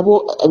 ariko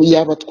nabo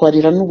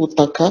yabatwarira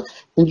n'ubutaka,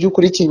 mu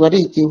by'ukuri kiba ari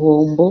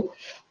igihombo.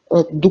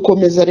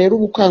 Dukomeza rero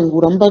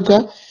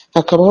ubukangurambaga,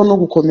 hakabaho no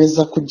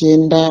gukomeza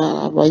kugenda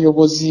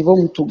abayobozi bo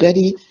mu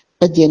tugari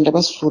bagenda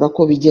basura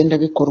ko bigenda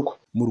bikorwa.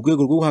 Mu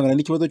rwego rwo guhangana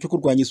n'ikibazo cyo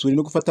kurwanya isuri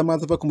no gufata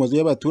amazi ava ku mazu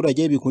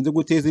y'abaturage bikunze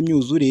guteza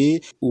imyuzure,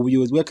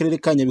 ubuyobozi bw'akarere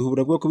ka Nyabihu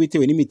buravuga ko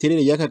bitewe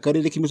n'imiterere y'aka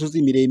karere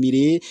k'imisozi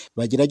miremire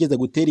bagerageza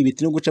gutera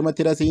ibiti no guca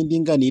amaterasi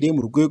y'indinganire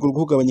mu rwego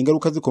rwo kugabanya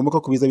ingaruka zikomoka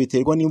ku biza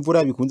biterwa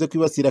n'imvura bikunze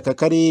kwibasira aka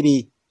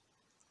karere.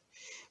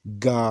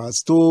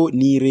 Gaston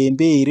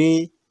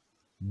Nirembere,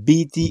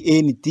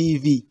 BTN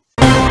TV.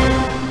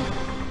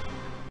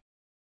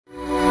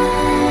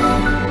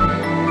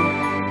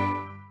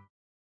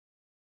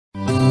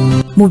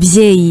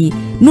 Mubyeyi,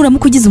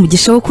 nuramuka ugize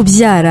umugisha wo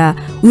kubyara,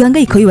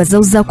 wihangayika wibaza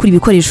aho uzakura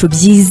ibikoresho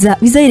byiza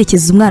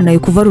bizaherekeza umwana wawe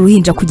kuva ari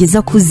uruhinja kugeza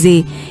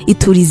akuze.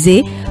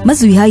 Iturize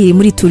maze uyihahire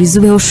muri Iturize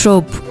Ubeho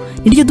Shop.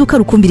 Niryo duka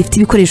rukumbi rifite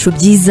ibikoresho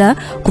byiza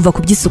kuva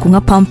ku by'isuku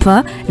nka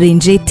pampa,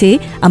 renjete,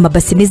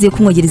 amabase meza yo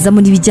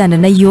kumwogerezamo n'ibijyana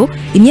nayo,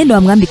 imyenda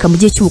wamwambika mu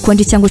gihe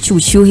cy'ubukonje cyangwa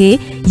cy'ubushyuhe,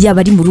 yaba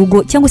ari mu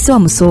rugo cyangwa se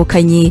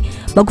wamusohokanye.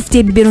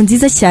 Bagufitiye bibero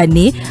nziza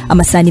cyane,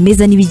 amasahani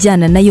meza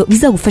n'ibijyana nayo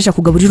bizagufasha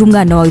kugaburira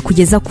umwana wawe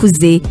kugeza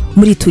akuze.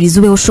 Muri Iturize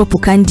Ubeho Shop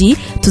kandi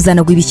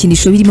tuzanagura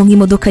ibikinisho birimo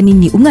nk'imodoka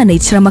nini umwana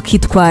yicaramo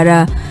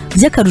akitwara.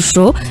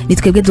 By'akarusho ni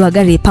twebwe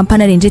duhagarariye pampa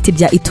na renjete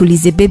bya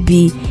Iturize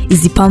Baby.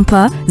 Izi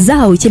pampa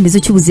zahawe icyemezo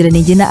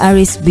cy'ubuziranenge na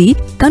RSB,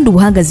 kandi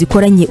ubuhanga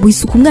zikoranye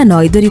buhisuka umwana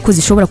wawe, dore ko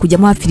zishobora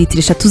kujyamo hafi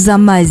litiro 3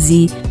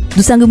 z'amazi.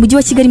 Dusanga mu mujyi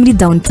wa Kigali muri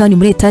downtown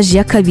muri etaje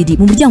ya 2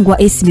 mu muryango wa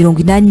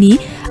S80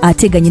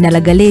 ahateganye na La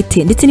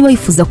Galette, ndetse niba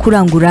wifuza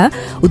kurangura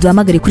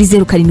uduhamagare kuri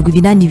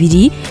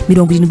 0782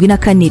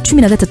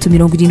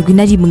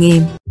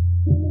 74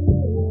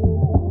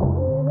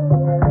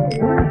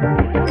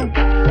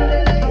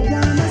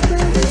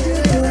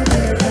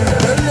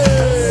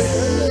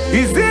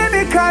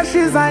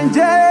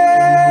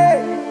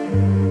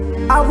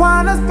 1371. I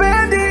wanna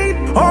spend it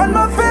on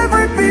my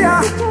favorite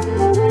beer.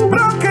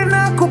 Broken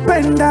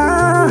nakupenda.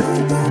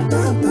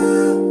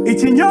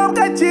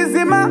 Ikinyobwa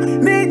kizima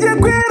nije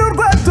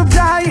kwirurwa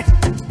tubyaye.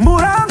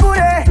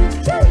 Murangure,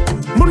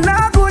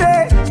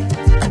 munagure.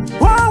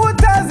 Wowe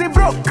utazi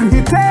broke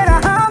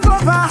nkitera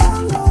hangover.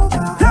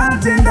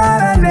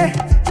 Ntatindarane,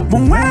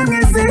 munywe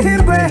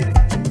mwizihirwe.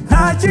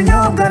 Nta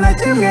kinyobwa na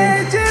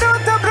kimwe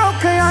kiruta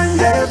broke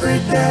yanjye. Every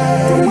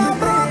day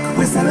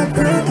we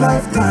celebrate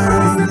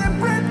lifetime.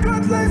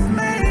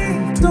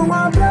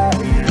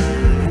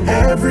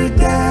 Every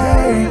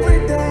day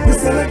we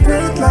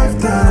celebrate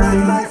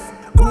lifetime.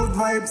 Good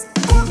vibes,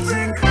 good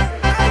drink.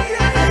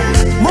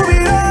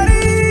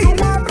 Mubirori,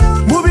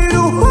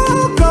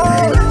 mubiruhuko.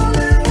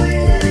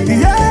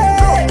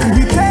 Yeah,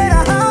 we take a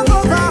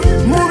hangover.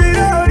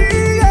 Mubirori,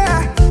 yeah,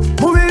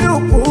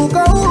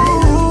 mubiruhuko.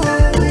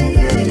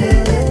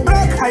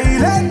 Broke,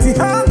 highlight the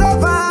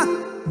hangover.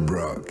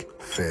 Broke,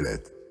 feel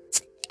it.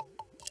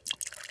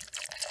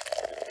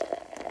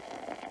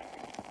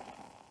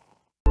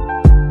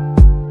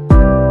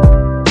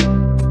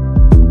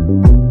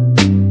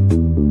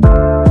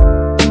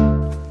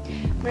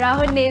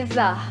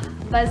 Neza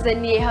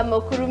bazaniye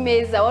amakuru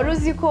meza. Wari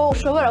uzi ko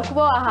ushobora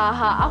kuba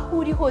wahaha aho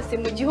uri hose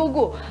mu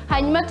gihugu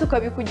hanyuma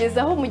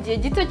tukabikugezaho mu gihe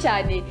gito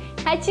cyane?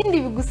 Nta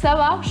kindi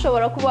bigusaba,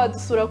 ushobora kuba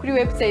wadusura kuri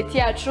website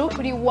yacu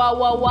kuri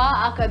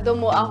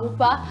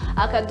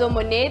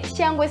www.ahupa.net,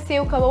 cyangwa se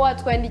ukaba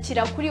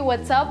watwandikira kuri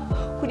WhatsApp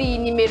kuri iyi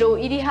nimero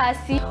iri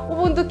hasi,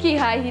 ubundi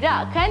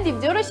ukihahira kandi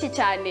byoroshye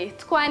cyane.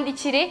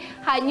 Twandikire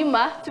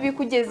hanyuma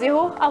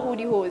tubikugezeho aho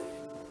uri hose.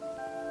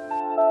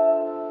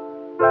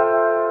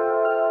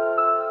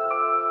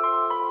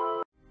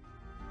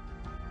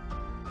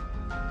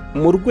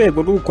 Mu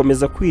rwego rwo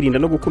gukomeza kwirinda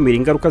no gukumira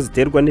ingaruka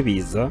ziterwa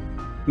n'ibiza,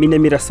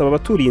 Minemi irasaba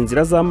abaturiye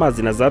inzira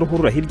z'amazi na za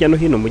ruhurura hirya no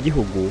hino mu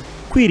gihugu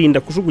kwirinda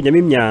kujugunyamo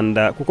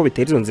imyanda, kuko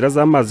bitera izo nzira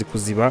z'amazi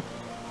kuziba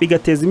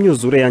bigateza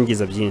imyuzure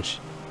yangiza byinshi.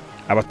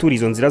 Abaturiye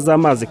izo nzira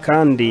z'amazi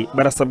kandi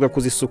barasabwa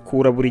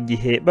kuzisukura buri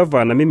gihe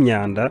bavanamo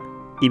imyanda,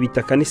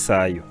 ibitaka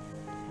n'isayo.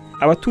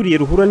 Abaturiye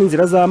ruhurura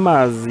n'inzira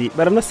z'amazi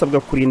baranasabwa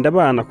kurinda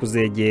abana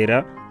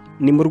kuzegera,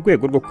 ni mu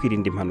rwego rwo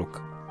kwirinda impanuka.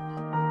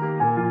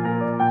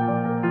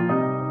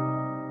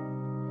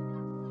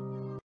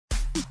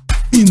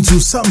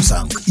 inzu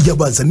Samsung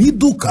yabazaniye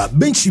iduka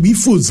benshi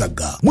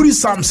bifuzaga. Muri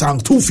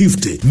Samsung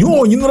 250 niho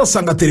honyine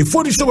urasanga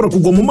telefone ishobora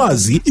kugwa mu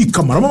mazi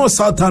ikamaramo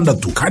amasaha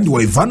 6 kandi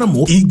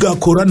wayivanamo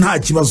igakora nta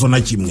kibazo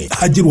na kimwe.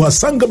 Hagira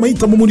uhasanga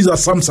amahitamo muri za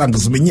Samsung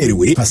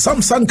zimenyerewe nka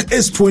Samsung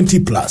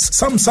S20 Plus,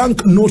 Samsung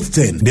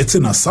Note 10 ndetse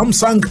na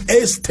Samsung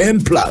S10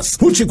 Plus.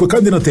 Ntucikwe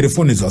kandi na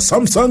telefone za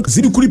Samsung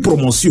ziri kuri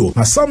promotion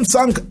nka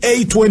Samsung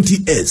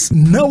A20s.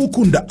 Nawe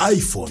ukunda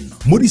iPhone,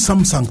 muri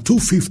Samsung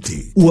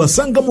 250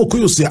 uhasanga amoko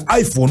yose ya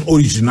iPhone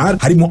original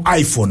harimo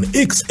iPhone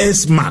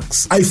XS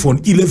Max, iPhone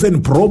 11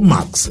 Pro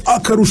Max.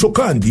 Akarusho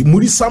kandi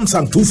muri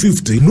Samsung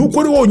 250 nuko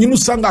ari wonyine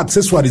usanga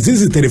accessoires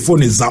zizi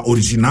telefone za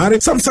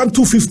original. Samsung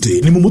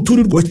 250 ni mu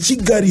muturirwa wa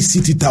Kigali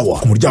City Tower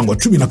ku muryango wa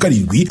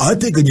 17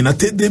 ahateganye na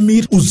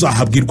Tedemir.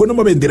 Uzahabwirwa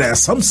n'amabendera ya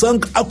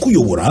Samsung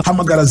akuyobora.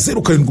 Hamagara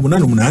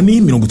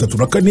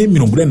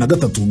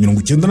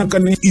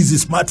 0788 izi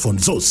smartphone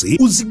zose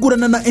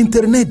uzigurana na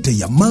internet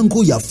ya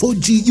Mango ya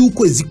 4G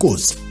y'ukwezi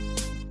kose.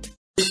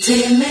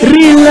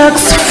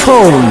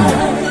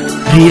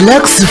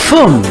 Relax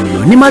Phone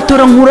ni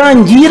matora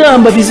nkurangira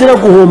amba bizira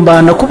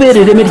guhombana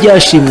kubera ireme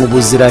ryashimwe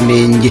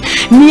ubuziranenge.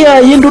 Ni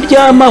yayindi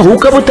uryamaho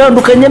ukaba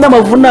utandukanye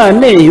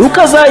n'amavunane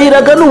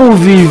ukazahiraga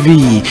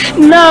n'ubuvivi.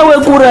 Nawe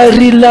gura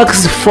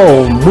Relax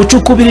Phone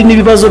mucukubiri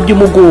n'ibibazo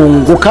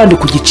by'umugongo kandi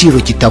ku giciro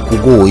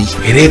kitakugoye.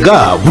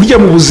 Erega burya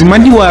mu buzima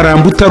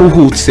ntiwaramba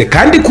utaruhutse,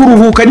 kandi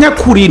kuruhuka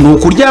nyakuri ni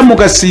ukuryama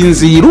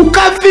ugasinzira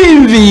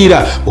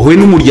ukavimvira wowe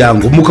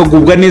n'umuryango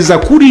mukagubwa neza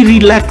kuri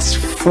Relax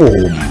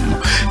Phone.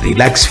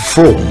 Relax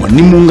Phone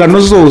ni mu ngano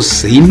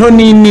zose, into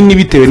nini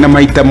bitewe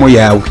n'amahitamo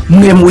yawe.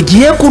 Mwe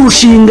mugiye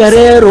kurushinga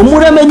rero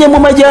muramenye mu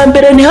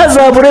majyambere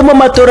ntihazaburemo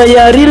matora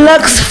ya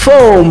Relax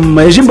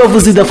Phone. Ejo imbavu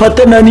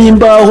zidafatana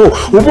n'imbaho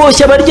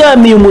uboshya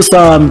abaryamiye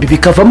umusambi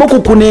bikavamo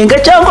kukunenga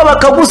cyangwa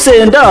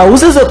bakagusenda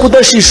uzize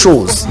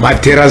kudashishoza.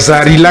 Matera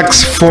za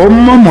Relax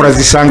Phone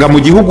murazisanga mu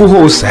gihugu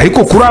hose,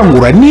 ariko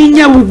kurangura ni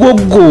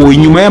Nyabugogo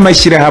inyuma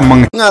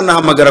y'amashyirahamwe. Mwana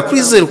hamagara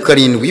kuri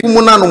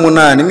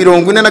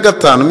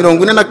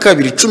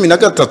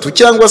 0788454213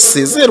 cyangwa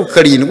se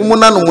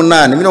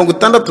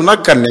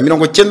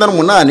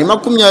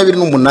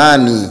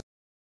 0788649828.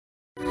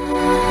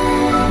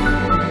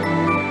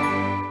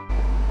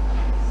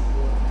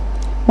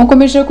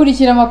 Mukomeje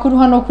kurikira amakuru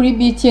hano kuri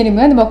BTN.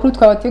 Mwandi makuru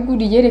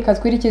twabateguriye, reka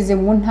twerekeze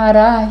mu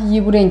ntara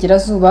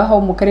y'Iburengerazuba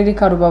aho mu karere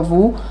ka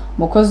Rubavu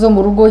mukozo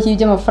mu rugo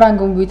hirya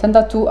amafaranga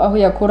 600 aho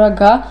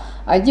yakoraga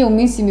agiye mu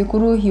minsi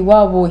mikuru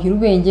hiwabo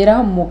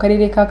hirubengera mu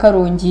karere ka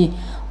Karongi.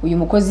 Uyu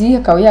mukozi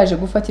akaba yaje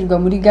gufatirwa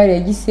muri gare ya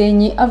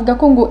Gisenyi avuga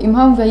ko ngo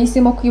impamvu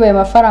yahisemo kwiba aya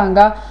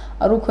mafaranga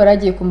ari uko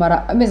yaragiye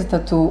kumara amezi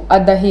 3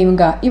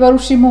 adahembwa.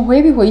 Ibarusha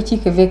impuhwe bihoye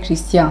ikikeve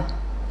Christian.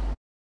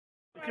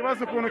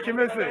 Ikibazo kuntu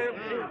kimeze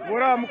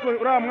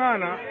ura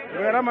mwana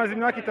yaramaze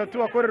imyaka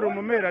 3 akorera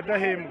umumera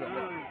adahembwa.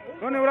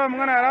 None ura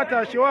mwana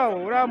yaratashe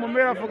wawo ura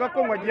mumera avuga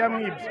ko ngo agiye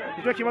amwibye.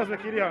 Icyo kibazo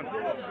kiri hano.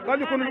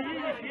 Kandi kuntu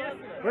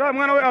ura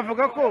mwana we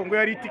avuga ko ngo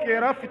yari itike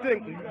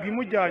yarafite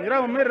bimujyanye.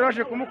 Ura mumera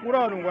raje kumukura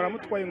hano ngo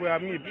aramutwaye ngo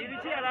yamwibye.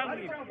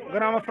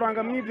 Gana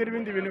amafaranga mwibye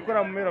ibindi bintu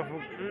ikora mumera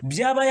avuga.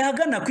 Byabaye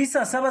hagana ku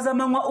isaa 7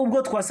 z'amanywa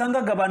ubwo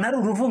twasangaga abantu ari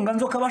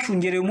uruvunganzoka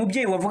bashungereye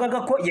umubyeyi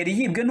wavugaga ko yari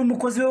yibwe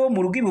n'umukozi we wo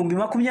mu rugo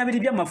 2020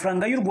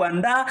 by'amafaranga y'u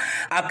Rwanda.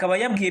 Akaba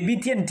yabwiye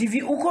BTN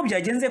TV uko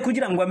byagenze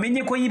kugira ngo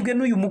amenye ko yibwe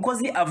n'uyu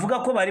mukozi avuga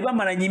ko bari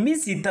bamaranye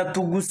iminsi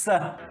 3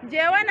 gusa.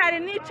 Jewe nari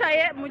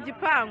nicaye mu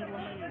gipangu,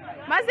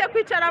 maze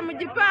kwicara mu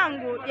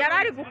gipangu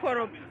yarari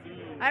gukoropa.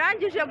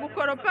 Arangije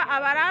gukoropa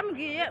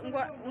abarambwiye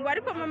ngo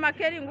ariko mu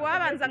makeri ngo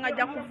wabanza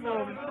nkajya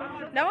kuvoma.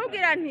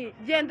 Ndamubwira nti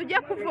genda ujye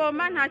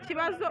kuvoma nta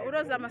kibazo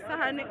uroza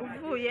amasahane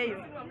uvuyeyo.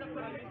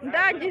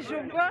 Ndangije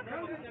ubwo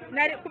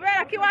nari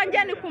kubera ko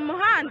iwanjye ni ku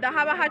muhanda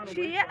haba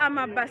haciye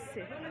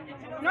amabase.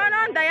 None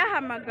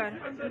ndayahamagara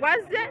ngo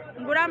aze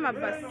ngura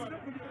amabase.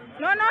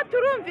 None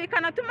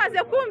turumvikana, tumaze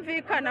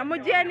kumvikana mu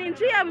gihe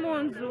ninjiye mu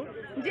nzu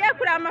ngiye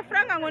kureba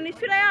amafaranga ngo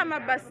nishyure ya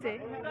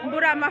mabase,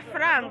 mbura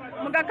amafaranga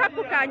mu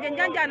gakapu kanjye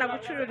njyana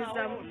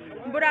gucururizamo,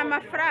 mbura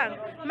amafaranga.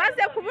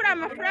 Maze kubura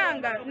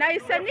amafaranga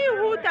nahise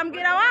nihuta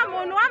mbwira wa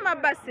muntu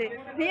w'amabase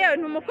ntiyewe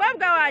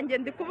n'umukobwa wanjye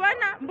ndi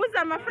kubona mbuze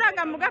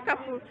amafaranga mu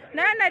gakapu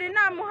nayo nari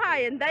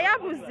namuhaye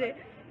ndayabuze,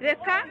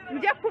 reka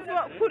njye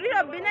kuri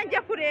robine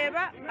njye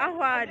kureba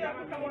aho ari.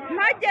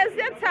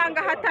 Mpageze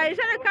nsanga hataye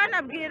ijerekani,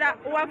 abwira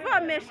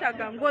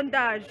uwavomeshaga ngo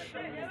ndaje.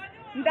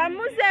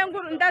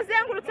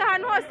 Ndazengurutse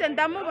ahantu hose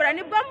ndamubura,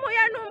 nibwo mpuye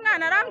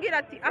n'umwana arambwira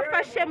ati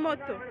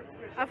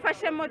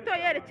afashe moto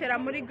yerekera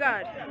muri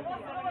gare.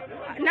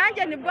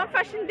 Nanjye nibwo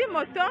mfashe indi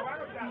moto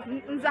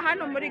nza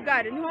hano muri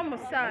gare niho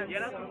musanze.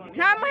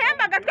 Nta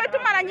muhembaga, twe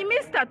tumaranye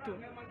iminsi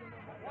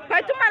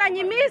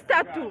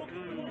 3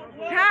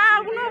 nta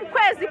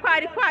n'ukwezi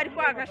kwari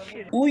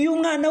kwagashira. Uyu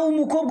mwana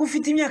w'umukobwa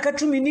ufite imyaka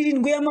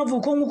 17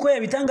 y'amavuko nk'uko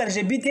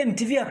yabitangarije BTN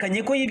TV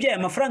akanye ko yibyaye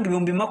amafaranga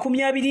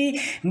 2020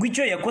 ngo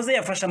icyo yakoze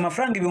yafashe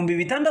amafaranga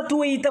 600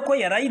 we yita ko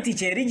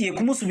yarayitike yarigiye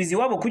kumusubiza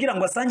iwabo kugira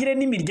ngo asangire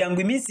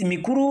n'imiryango iminsi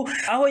mikuru,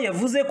 aho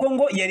yavuze ko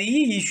ngo yari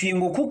yiyishyuye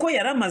ngo kuko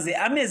yaramaze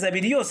amezi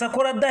 2 yose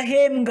akora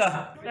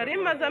adahembwa. Yari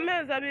maze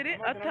amezi 2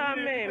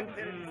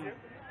 atamembwe.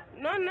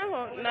 noneho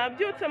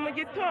nabyutse mu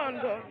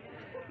gitondo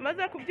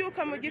maze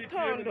kubyuka mu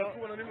gitondo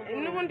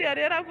n'ubundi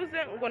yari yaravuze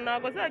ngo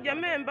ntabwo azajya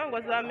amemba ngo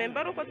azamemba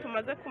ari uko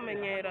tumaze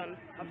kumenyerana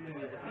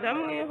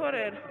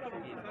ndamwihorera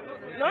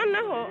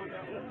noneho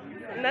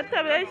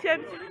natabeshye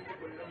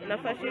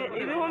nafashe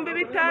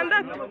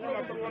 6,000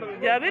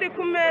 byaba biri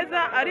ku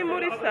meza ari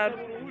muri salo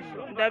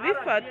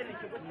ndabifata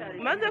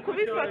maze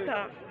kubifata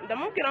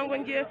ndamubwira ngo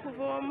ngiye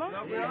kuvoma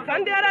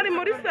kandi yari ari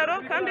muri salo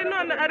kandi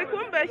none ari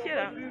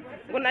kumbeshyira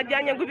ngo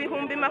najyanye ngo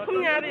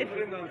 20,000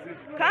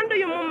 kandi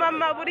uyu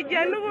mumama buri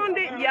gihe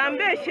n'ubundi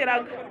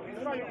yambeshyiraga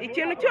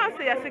ikintu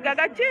cyose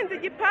yasigaga kinzi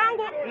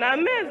igipangu ni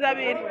amezi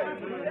 2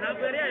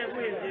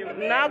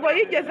 ntabwo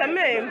yigeze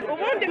amemba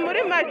ubundi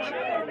muri make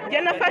njye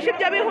nafashe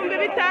ibyo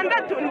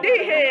 6,000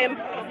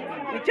 ndihemba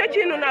nicyo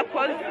kintu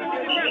nakoze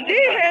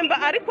ndihemba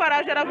ariko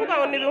araje aravuga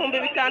ngo ni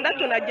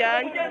 6,000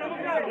 najyanye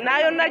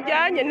nayo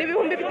najyanye ni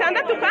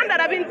 6,000 kandi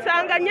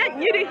arabinsanganye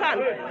nyiri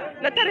hano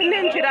natari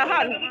ninjira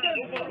hano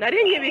nari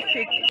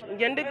nkibifite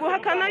njye ndi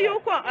guhakana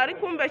yuko ari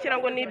kumbeshyira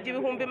ngo ni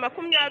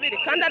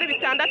 20,000 kandi ari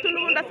 6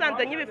 n'ubundi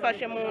asanze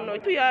nyibifashe mu ntoki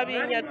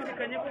tuyabinyatse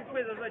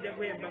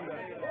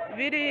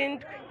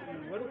birindwi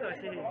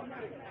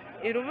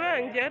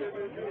irubengera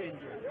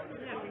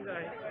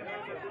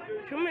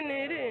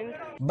 17.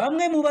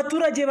 Bamwe mu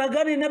baturage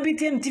bagane na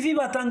BTN TV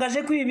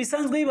batangaje ko ibi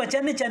bisanzwe biba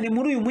cyane cyane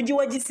muri uyu mujyi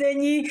wa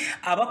Gisenyi,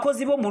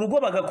 abakozi bo mu rugo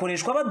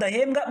bagakoreshwa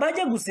badahembwa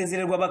bajya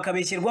gusezererwa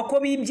bakabeshyerwa ko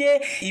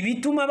bibye,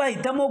 ibituma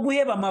bahitamo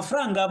guheba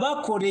amafaranga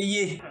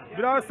bakoreye.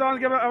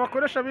 Birasanzwe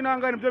abakoresha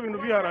binangana ibyo bintu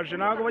biharaje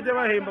ntago bajya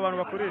bahemba abantu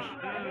bakoresha.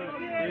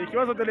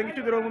 Ikibazo dore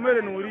ngicyo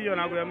mumere nuriyo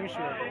ntago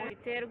yamwishyura.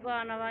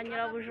 Biterwa na ba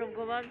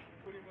nyirabujubwo babi.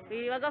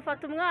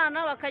 Bagafata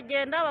umwana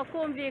bakagenda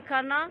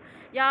bakumvikana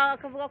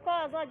akavuga ko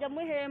azajya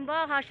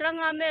muhemba hashira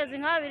nk'amezi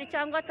 2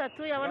 cyangwa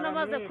 3 yabona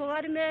amaze kuba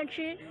ari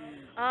menshi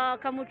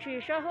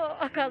akamucishaho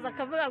akaza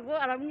akavuga ngo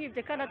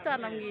aramwibye kandi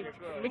atanamwibye.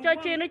 Icyo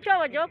kintu cyo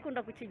bajya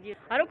bakunda kukigira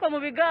ariko mu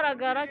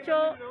bigaragara cyo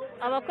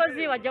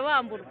abakozi bajya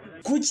bamburwa.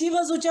 Ku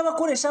kibazo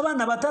cy'abakoresha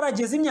abana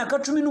batarageza imyaka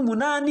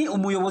 18,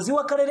 umuyobozi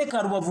w'akarere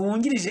ka Rubavu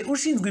wungirije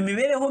ushinzwe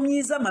imibereho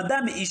myiza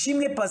Madame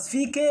Ishimwe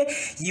Pacifique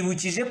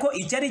yibukije ko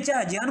icyari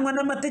cyagihanwa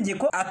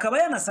n'amategeko, akaba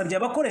yanasabye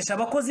abakoresha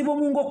abakozi bo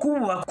mu ngo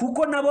kububaha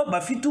kuko nabo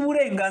bafite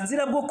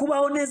uburenganzira bwo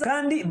kubaho neza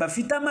kandi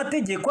bafite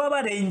amategeko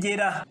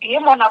abarengera. Iyo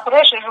umuntu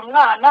akoresheje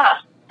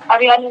umwana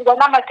abihanirwa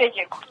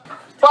n'amategeko.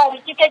 Twari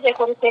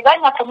itegeko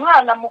riteganya ku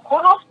mwana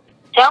mukuru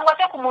cyangwa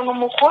se ku muntu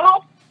mukuru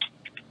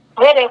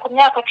uhereye ku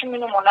myaka 18,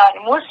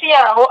 munsi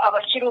yaho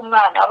abakiri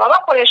umwana. Aba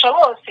bakoresha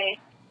bose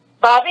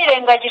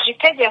babirengagije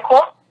itegeko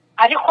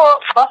ariko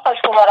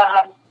bafashwe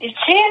barahana.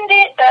 Ikindi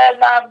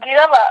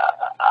nabwira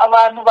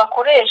abantu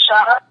bakoresha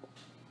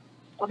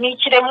ni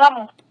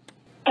ikiremwa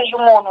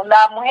y'umuntu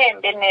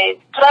namuhembe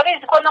neza.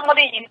 Turabizi ko no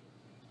muri iyi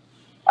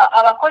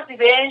abakozi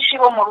benshi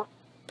bo mu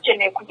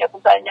ukeneye kujya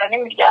kuganira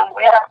n'imiryango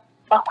yabo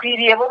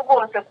bakwiriye bo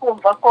rwose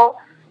kumva ko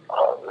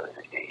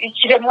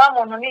ikiremwa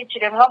muntu ni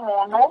ikiremwa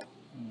muntu,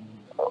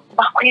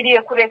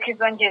 bakwiriye kureka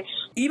izo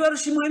ngeso.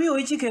 Ibarushimwe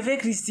bihoye Keve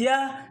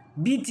Christian,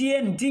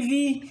 BTN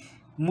TV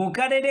mu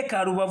karere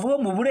ka Rubavu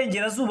mu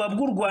burengerazuba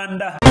bw'u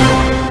Rwanda.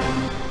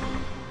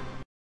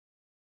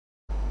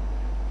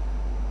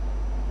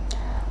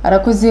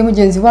 Arakoze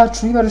mugenzi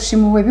wacu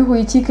Ibarushimwe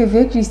bihoye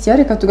Keve Christian.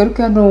 Reka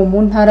tugaruke hano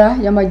mu ntara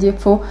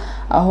y'Amajyepfo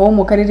aho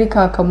mu karere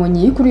ka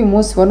Kamonyi kuri uyu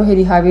munsi wa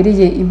Noheli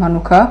habereye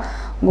impanuka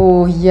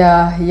ngo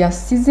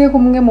yasize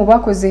umwe mu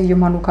bakoze iyo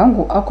mpanuka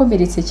ngo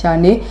akomeretse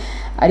cyane,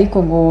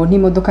 ariko ngo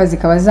n'imodoka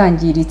zikaba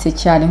zangiritse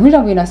cyane.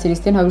 Nkuriranguye na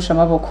Celestin Ntarusha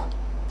amaboko.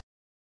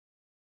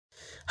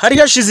 Hari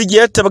hashize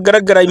igihe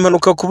hatabagaragara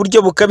impanuka ku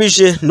buryo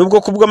bukabije,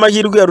 nubwo kubwo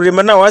amahirwe ya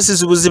rurema nawe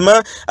wasize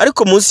ubuzima,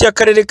 ariko munsi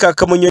y'akarere ka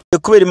Kamonyi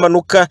kubera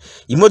impanuka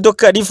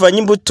imodoka rivanye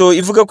imbuto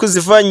ivuga ko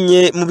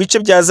zivanye mu bice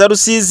bya za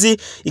Rusizi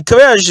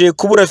ikaba yaje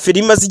kubura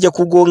feri maze ijya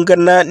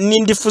kugongana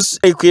n'indi fuso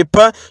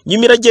ikwepa,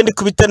 nyuma iragenda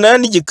ikubitana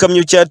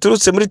n'igikamyo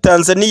cyaturutse muri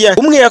Tanzania.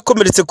 Umwe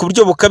yakomeretse ku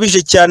buryo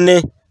bukabije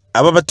cyane.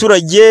 Aba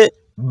baturage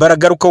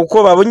baragaruka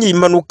uko babonye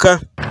impanuka.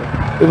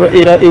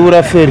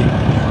 Ibura feri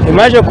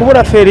imaje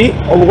kubura feri,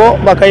 ubwo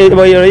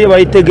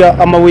bayitega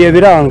amabuye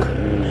biranga,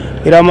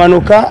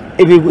 iramanuka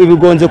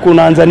ibigonze ku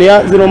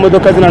Tanzania. Zino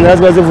modoka zinanira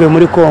ziba zivuye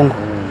muri Kongo,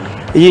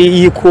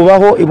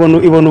 yikubaho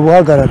ibona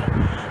ubuhagarara,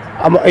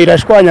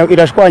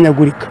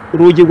 irashwanyagurika,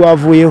 urugi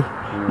rwavuyeho,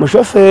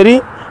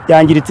 umushoferi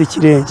yangiritse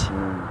ikirenge.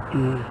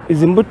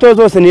 Izi mbuto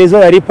zose nizo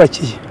yari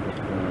ipakiye,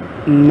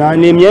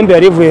 ni imyembe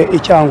yarivuye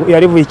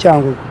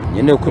icyangugu.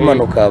 Nyine uko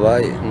impanuka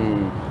yabaye,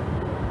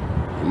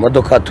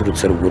 imodoka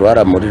yaturutse ruguru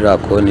hara muri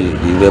Rakoni,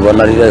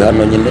 ibebona riri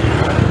hano nyine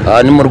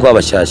aha ni mu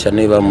Rwabashyashya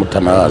niba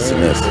mutanahazi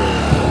neza,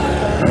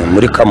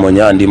 muri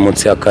Kamonyi andi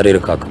munsi y'akarere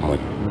ka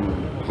Kamonyi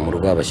mu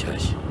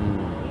Rwabashyashya.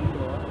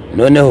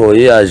 Noneho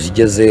yaje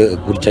igeze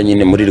gutya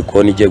nyine muri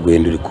Rikoni, igiye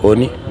guhindura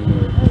Rikoni,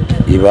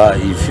 iba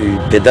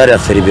pedale ya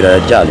feri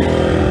birajyanye,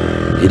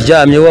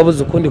 iryamye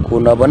wabuze ukundi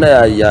kuntu abona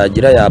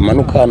yagira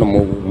yamanuka hano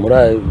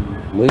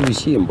muri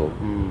bishyimbo,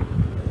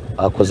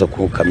 akoza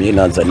ku kamyo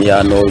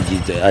Tanzania no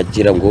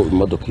agira ngo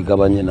imodoka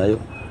igabanye nayo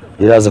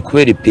iraza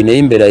kubera ipine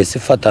y'imbere yahise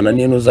ifatana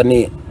n'inuza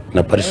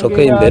na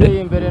parisoke imbere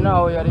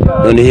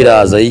noneho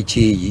iraza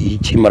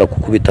ikimara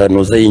kukubita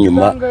nuza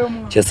y'inyuma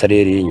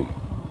cyesareri y'inyuma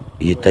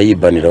ihita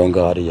yibanira aho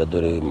ngaho hariya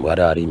dore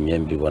hari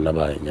imyembe ibona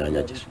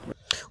banyanyagije.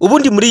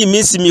 Ubundi muri iyi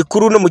minsi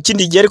mikuru no mu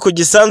kindi gihe ariko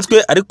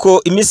gisanzwe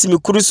ariko iminsi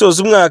mikuru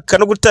isoza umwaka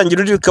no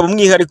gutangira uri bikaba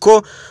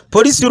umwihariko,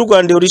 polisi y'u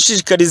Rwanda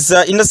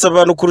yorishishikariza inasaba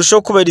abantu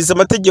kurushaho kubahiriza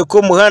amategeko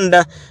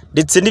y'umuhanda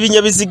ndetse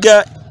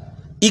n'ibinyabiziga,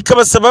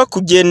 ikabasaba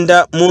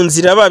kugenda mu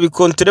nzira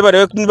babikontore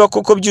barebe niba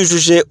koko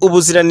byujuje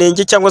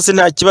ubuziranenge cyangwa se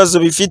nta kibazo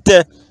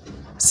bifite.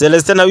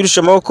 Celestin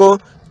Nawirusha Amaboko,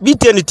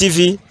 BTN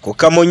TV ku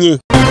Kamonyi.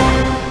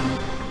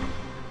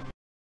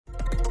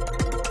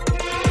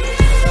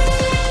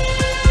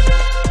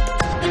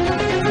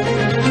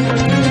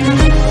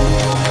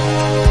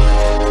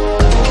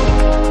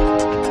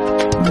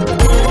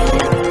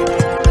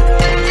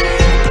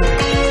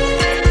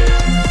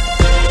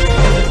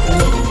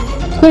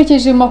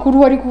 Twerekeje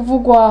makuru ari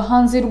kuvugwa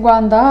hanze y'u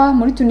Rwanda.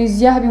 Muri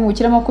Tunisia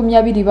habimukira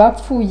 20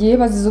 bapfuye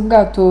bazize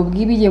ubwato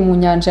bwibiye mu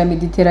nyanja ya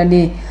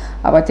Mediterane.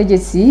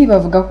 Abategetsi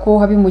bavuga ko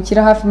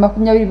habimukira hafi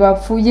 20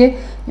 bapfuye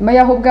nyuma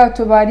yaho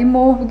ubwato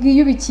barimo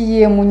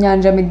bwiyubikiye mu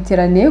nyanja ya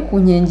Mediterane ku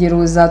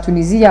nkengero za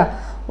Tunisia.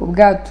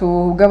 Ubwato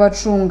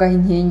bw'abacunga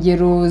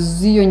inkengero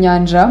z'iyo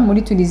nyanja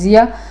muri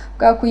Tunisia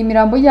bwakuye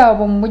imirambo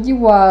yabo mu mujyi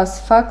wa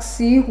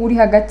Sfax uri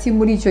hagati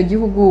muri icyo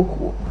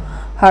gihugu.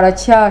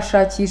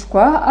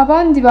 Haracyashakishwa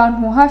abandi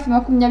bantu hafi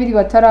 20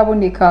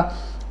 bataraboneka.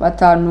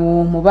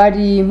 Batanu mu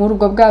bari muri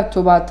ubwo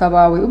bwato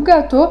batabawe.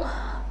 Ubwato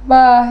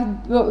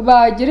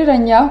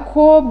bagereranya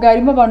ko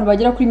bwarimo abantu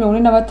bagera kuri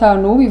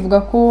 45,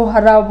 bivuga ko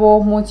hari abo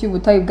munsi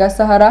y'ubutayu bwa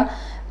Sahara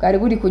bwari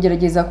buri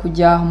kugerageza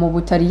kujya mu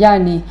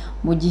Butaliyani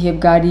mu gihe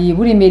bwari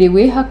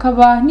buremerewe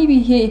hakaba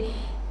n'ibihe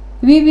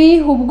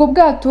bibi. Ubwo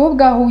bwato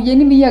bwahuye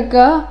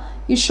n'imiyaga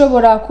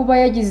ishobora kuba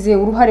yagize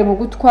uruhare mu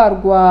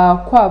gutwarwa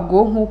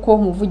kwabwo nk'uko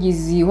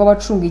umuvugizi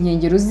w'abacunga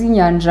inkengero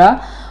z'inyanja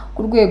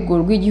ku rwego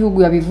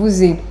rw'igihugu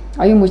yabivuze.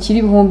 Abimukira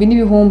ibihumbi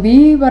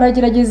n'ibihumbi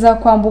baragerageza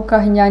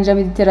kwambuka inyanja ya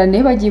Mediterane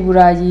bagiye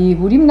Burayi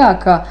buri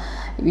mwaka.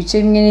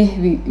 Ibice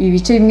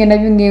bimwe na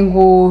bimwe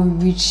ngo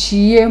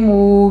biciye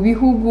mu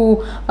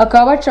bihugu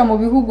bakaba baca mu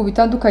bihugu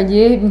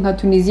bitandukanye nka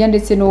Tunisia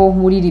ndetse no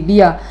muri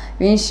Libya.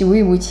 Benshi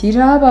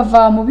bibukira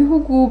bava mu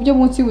bihugu byo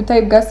munsi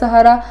y'ubutayu bwa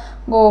Sahara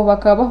ngo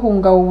bakaba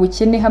bahunga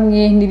ubukene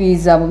hamwe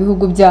n'ibiza mu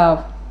bihugu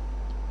byabo.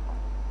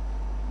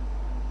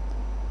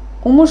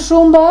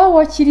 Umushumba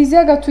wa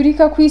Kiliziya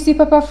Gatolika ku isi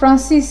Papa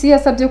Francis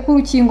yasabye ko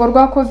urukingo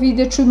rwa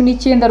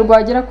COVID-19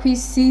 rwagera ku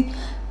isi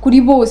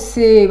kuri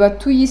bose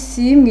batuye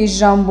isi. Mu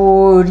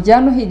ijambo rya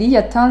Noheli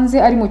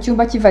yatanze ari mu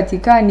cyumba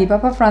cy'Ivatikani,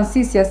 Papa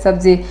Francis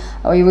yasabye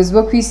abayobozi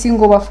bo ku isi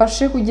ngo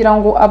bafashe kugira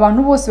ngo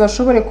abantu bose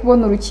bashobore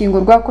kubona urukingo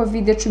rwa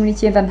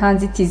COVID-19 nta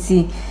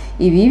nzitizi.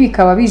 Ibi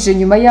bikaba bije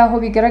nyuma yaho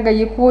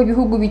bigaragaye ko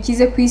ibihugu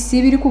bikize ku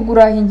isi biri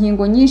kugura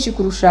inkingo nyinshi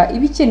kurusha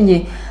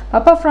ibikennye.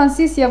 Papa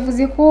Francis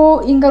yavuze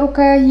ko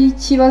ingaruka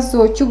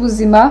y'ikibazo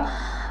cy'ubuzima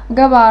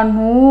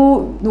bw'abantu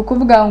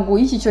nukuvuga ngo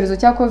iki cyorezo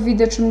cya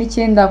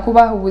COVID-19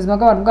 kuba ubuzima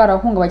bw'abantu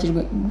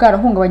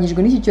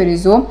bwarahungabanyijwe n'iki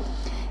cyorezo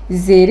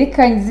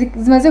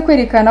zimaze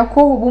kwerekana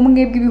ko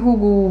ubumwe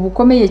bw'ibihugu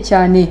bukomeye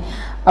cyane.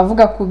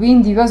 Avuga ku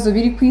bindi bibazo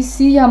biri ku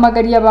isi,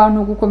 yahamagariye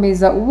abantu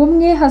gukomeza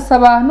ubumwe,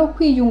 hasaba no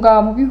kwiyunga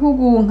mu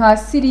bihugu nka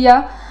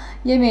Syria,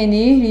 Yemen,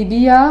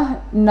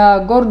 Libya na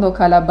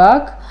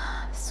Nagorno-Karabakh,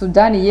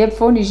 Sudani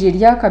y'Epfo,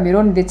 Nigeria,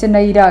 Cameroon ndetse na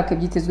Iraq.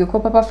 Byitezwe ko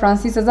Papa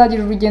Francis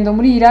azagira urugendo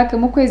muri Iraq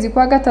mu kwezi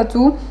kwa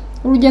gatatu.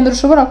 Urugendo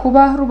rushobora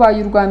kuba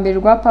rubaye urwa mbere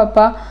rwa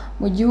Papa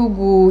mu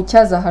gihugu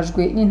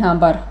cyazahajwe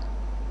n'intambara.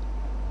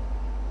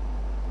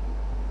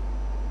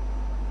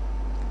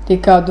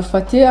 Reka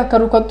dufate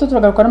akaruhuko duto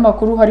turagaruka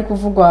n'amakuru hari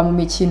kuvugwa mu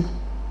mikino.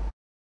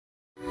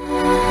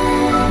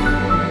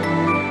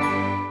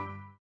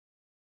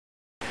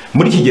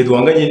 Muri iki gihe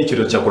duhanganye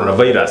n'icyorezo cya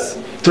coronavirus,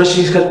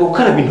 turashishikarizwa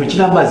gukaraba intoki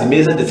n'amazi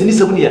meza ndetse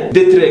n'isabune ya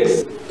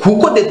Dettrex,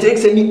 kuko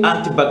Dettrex ni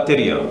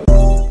antibacterial.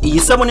 Iyi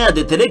sabune ya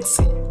Dettrex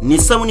ni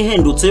isabune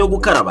ihendutse yo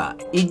gukaraba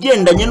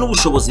igendanye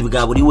n'ubushobozi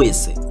bwa buri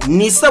wese.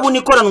 Ni isabune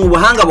ikoranwe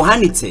ubuhanga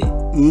buhanitse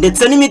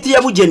ndetse n'imiti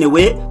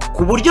yabugenewe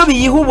ku buryo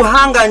biyiha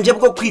ubuhanganje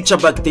bwo kwica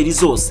bakteri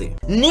zose.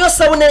 Niyo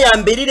sabune ya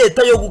mbere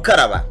leta yo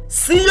gukaraba.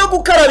 Si yo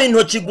gukaraba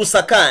intoki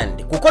gusa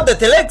kandi, kuko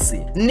Dettrex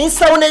ni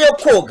isabune yo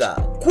koga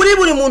kuri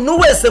buri muntu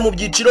wese mu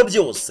byiciro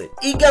byose.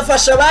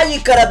 Igafasha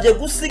abayikarabye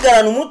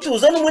gusigarana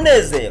umutuzo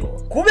n'umunezero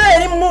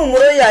kubera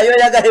impumuro yayo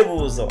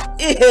y'agahebuzo.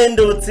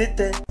 Ihendutse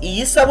ite?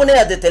 Iyi sabune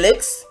ya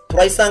Dettrex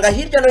turayisanga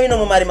hirya no hino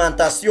mu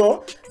alimentation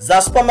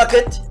za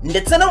supermarket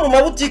ndetse no mu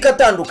mabutike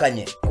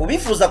atandukanye.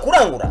 Kubifuza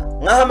kurangura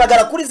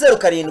mwahamagara kuri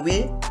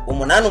 07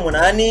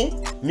 88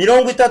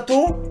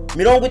 30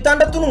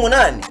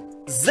 68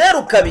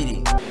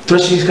 02.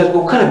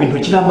 Turashishikarizwa gukaraba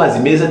intoki n'amazi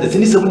meza ndetse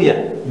n'isabune ya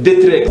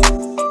Dettrex.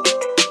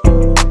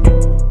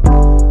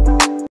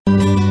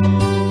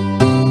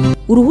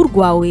 Uruhu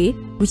rwawe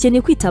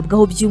rukeneye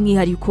kwitabwaho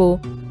by'umwihariko.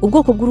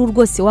 Ubwoko bw'uruhu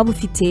rwose waba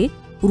ufite,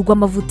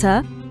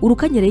 urw'amavuta,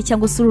 urukanyereye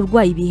cyangwa se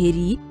ururwaye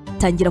ibiheri,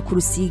 tangira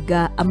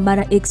kurusiga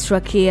Amara Extra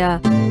Care.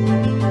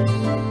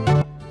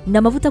 Ni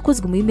amavuta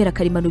akozwe mu bimera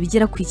karemano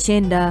bigera ku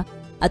 9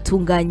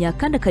 atunganya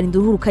kandi akarinda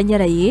uruhu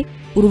rukanyaraye,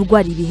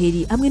 ururwara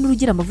ibiheri hamwe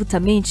n'urugira amavuta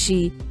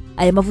menshi.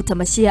 Aya mavuta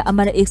mashya ya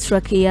Amara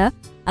Extra Care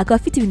akaba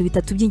afite ibintu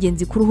bitatu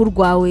by'ingenzi ku ruhu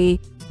rwawe.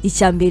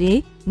 Icya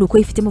mbere ni uko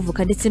yifitemo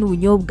voka ndetse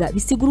n'ubunyobwa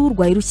bisiga uruhu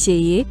rwawe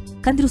rukeye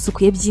kandi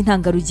rusukuye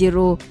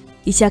by'intangarugero.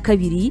 Icya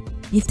kabiri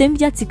yifitemo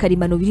ibyatsi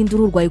karemano birinda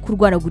uruhu rwawe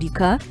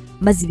kurwaragurika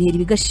maze ibiheri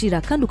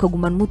bigashira kandi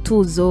ukagumana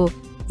umutuzo.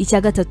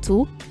 Icya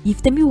gatatu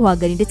yifitemo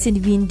ibihwagari ndetse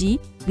n'ibindi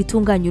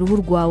bitunganya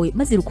uruhu rwawe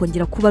maze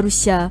rukongera kuba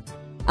rushya.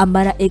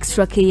 Amara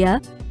Extra Care,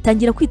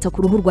 tangira kwita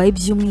ku ruhu rwawe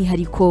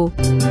by'umwihariko.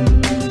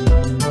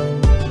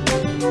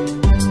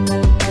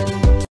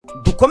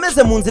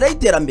 Dukomeze mu nzira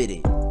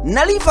y'iterambere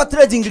na River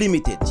Trading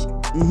Limited.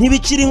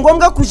 Ntibikiri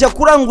ngombwa kujya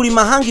kurangura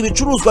imahanga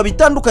ibicuruzwa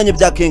bitandukanye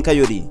bya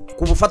kenkayori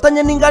ku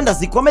bufatanye n'inganda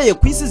zikomeye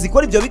ku isi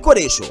zikora ibyo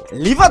bikoresho.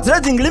 River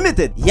Trading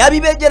Limited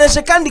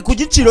yabibegereje kandi ku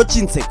giciro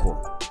cy'inseko.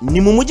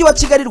 Ni mu mujyi wa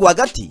Kigali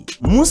rwagati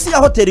munsi ya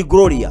Hotel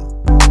Gloria.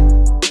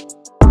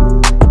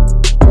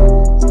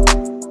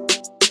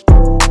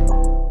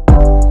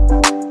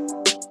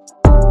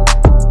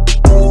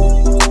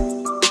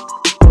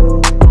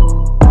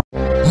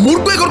 Mu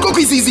rwego rwo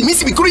kwizihiza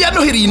iminsi mikuru ya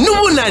Noheli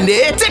n'ubunane,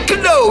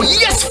 Tecno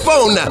Yes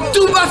Phone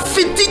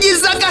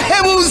tubafitigiza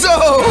agahebuzo.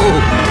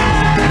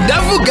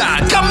 Ndavuga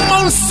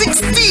Camon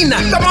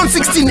 16, Camon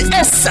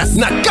 16S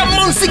na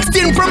Camon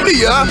 16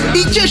 Premier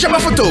ikesha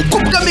amafoto ku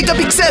bwa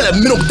megapixel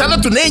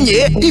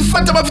 64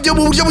 ifata amavideo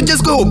mu buryo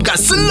bugezweho bwa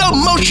slow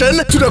motion.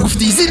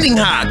 Turagufitiye izindi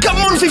nka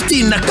Camon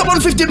 15 na Camon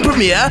 15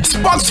 Premier,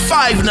 Spox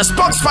 5 na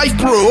Spox 5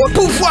 Pro,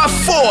 Pouvoir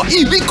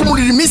 4 ibika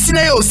umuriro iminsi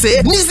na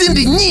yose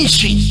n'izindi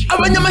nyinshi.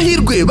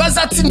 Abanyamahirwe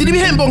bazatsindira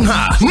ibihembo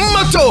nka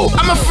moto,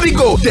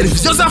 amafrigo,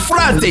 televiziyo za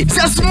furate,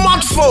 za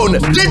smartphone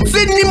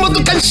ndetse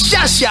n'imodoka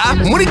nshyashya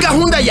muri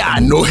gahunda ya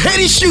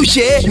Noheli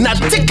ishyushye na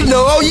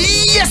Tecno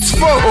Yes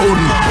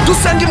Phone.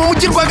 Dusange mu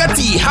mujyi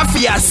rwagati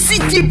hafi ya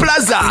City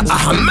Plaza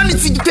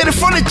ahamanitse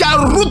igitelefone cya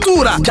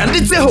rutura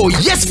cyanditseho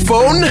Yes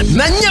Phone,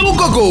 na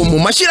Nyabugogo mu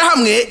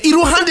mashyirahamwe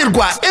iruhande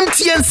rwa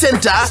MTN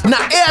Center na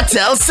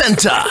Airtel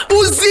Center.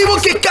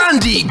 Uzibuke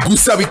kandi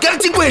gusaba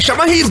ikarita iguhesha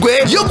amahirwe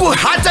yo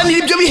guhatanira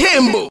ibyo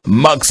bihembo.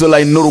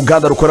 Maxoline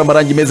n'uruganda rukora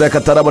amarangi meza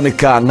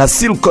y'akataraboneka nka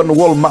Silicon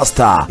Wall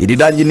Master. Iri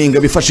rangi ninga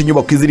bifasha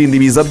inyubako izirinda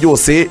ibiza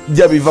byose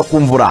byabiva ku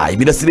mvura,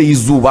 imirasire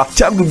y'izuba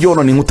cyangwa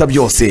ibyonona inkuta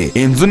byose.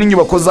 Inzu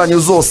n'inyubako zanyu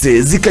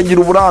zose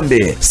zikagira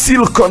uburambe.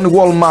 Silicon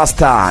Wall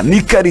Master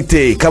ni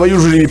karite kaba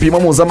yujuje ibipimo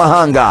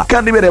mpuzamahanga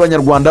kandi ibereye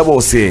abanyarwanda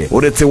bose.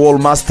 Uretse Wall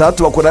Master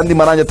tubakora andi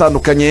marangi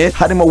atandukanye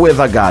harimo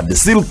Weatherguard,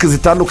 silk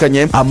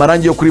zitandukanye,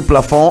 amarangi yo kuri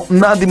plafond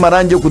n'andi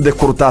marangi yo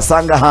kudekora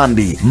utasanga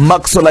ahandi.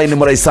 Maxoline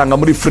murayisanga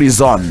muri Free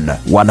Zone.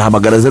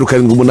 Wanahamagara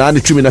 0788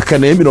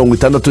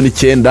 14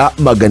 69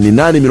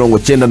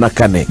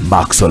 894.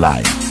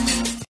 Maxoline.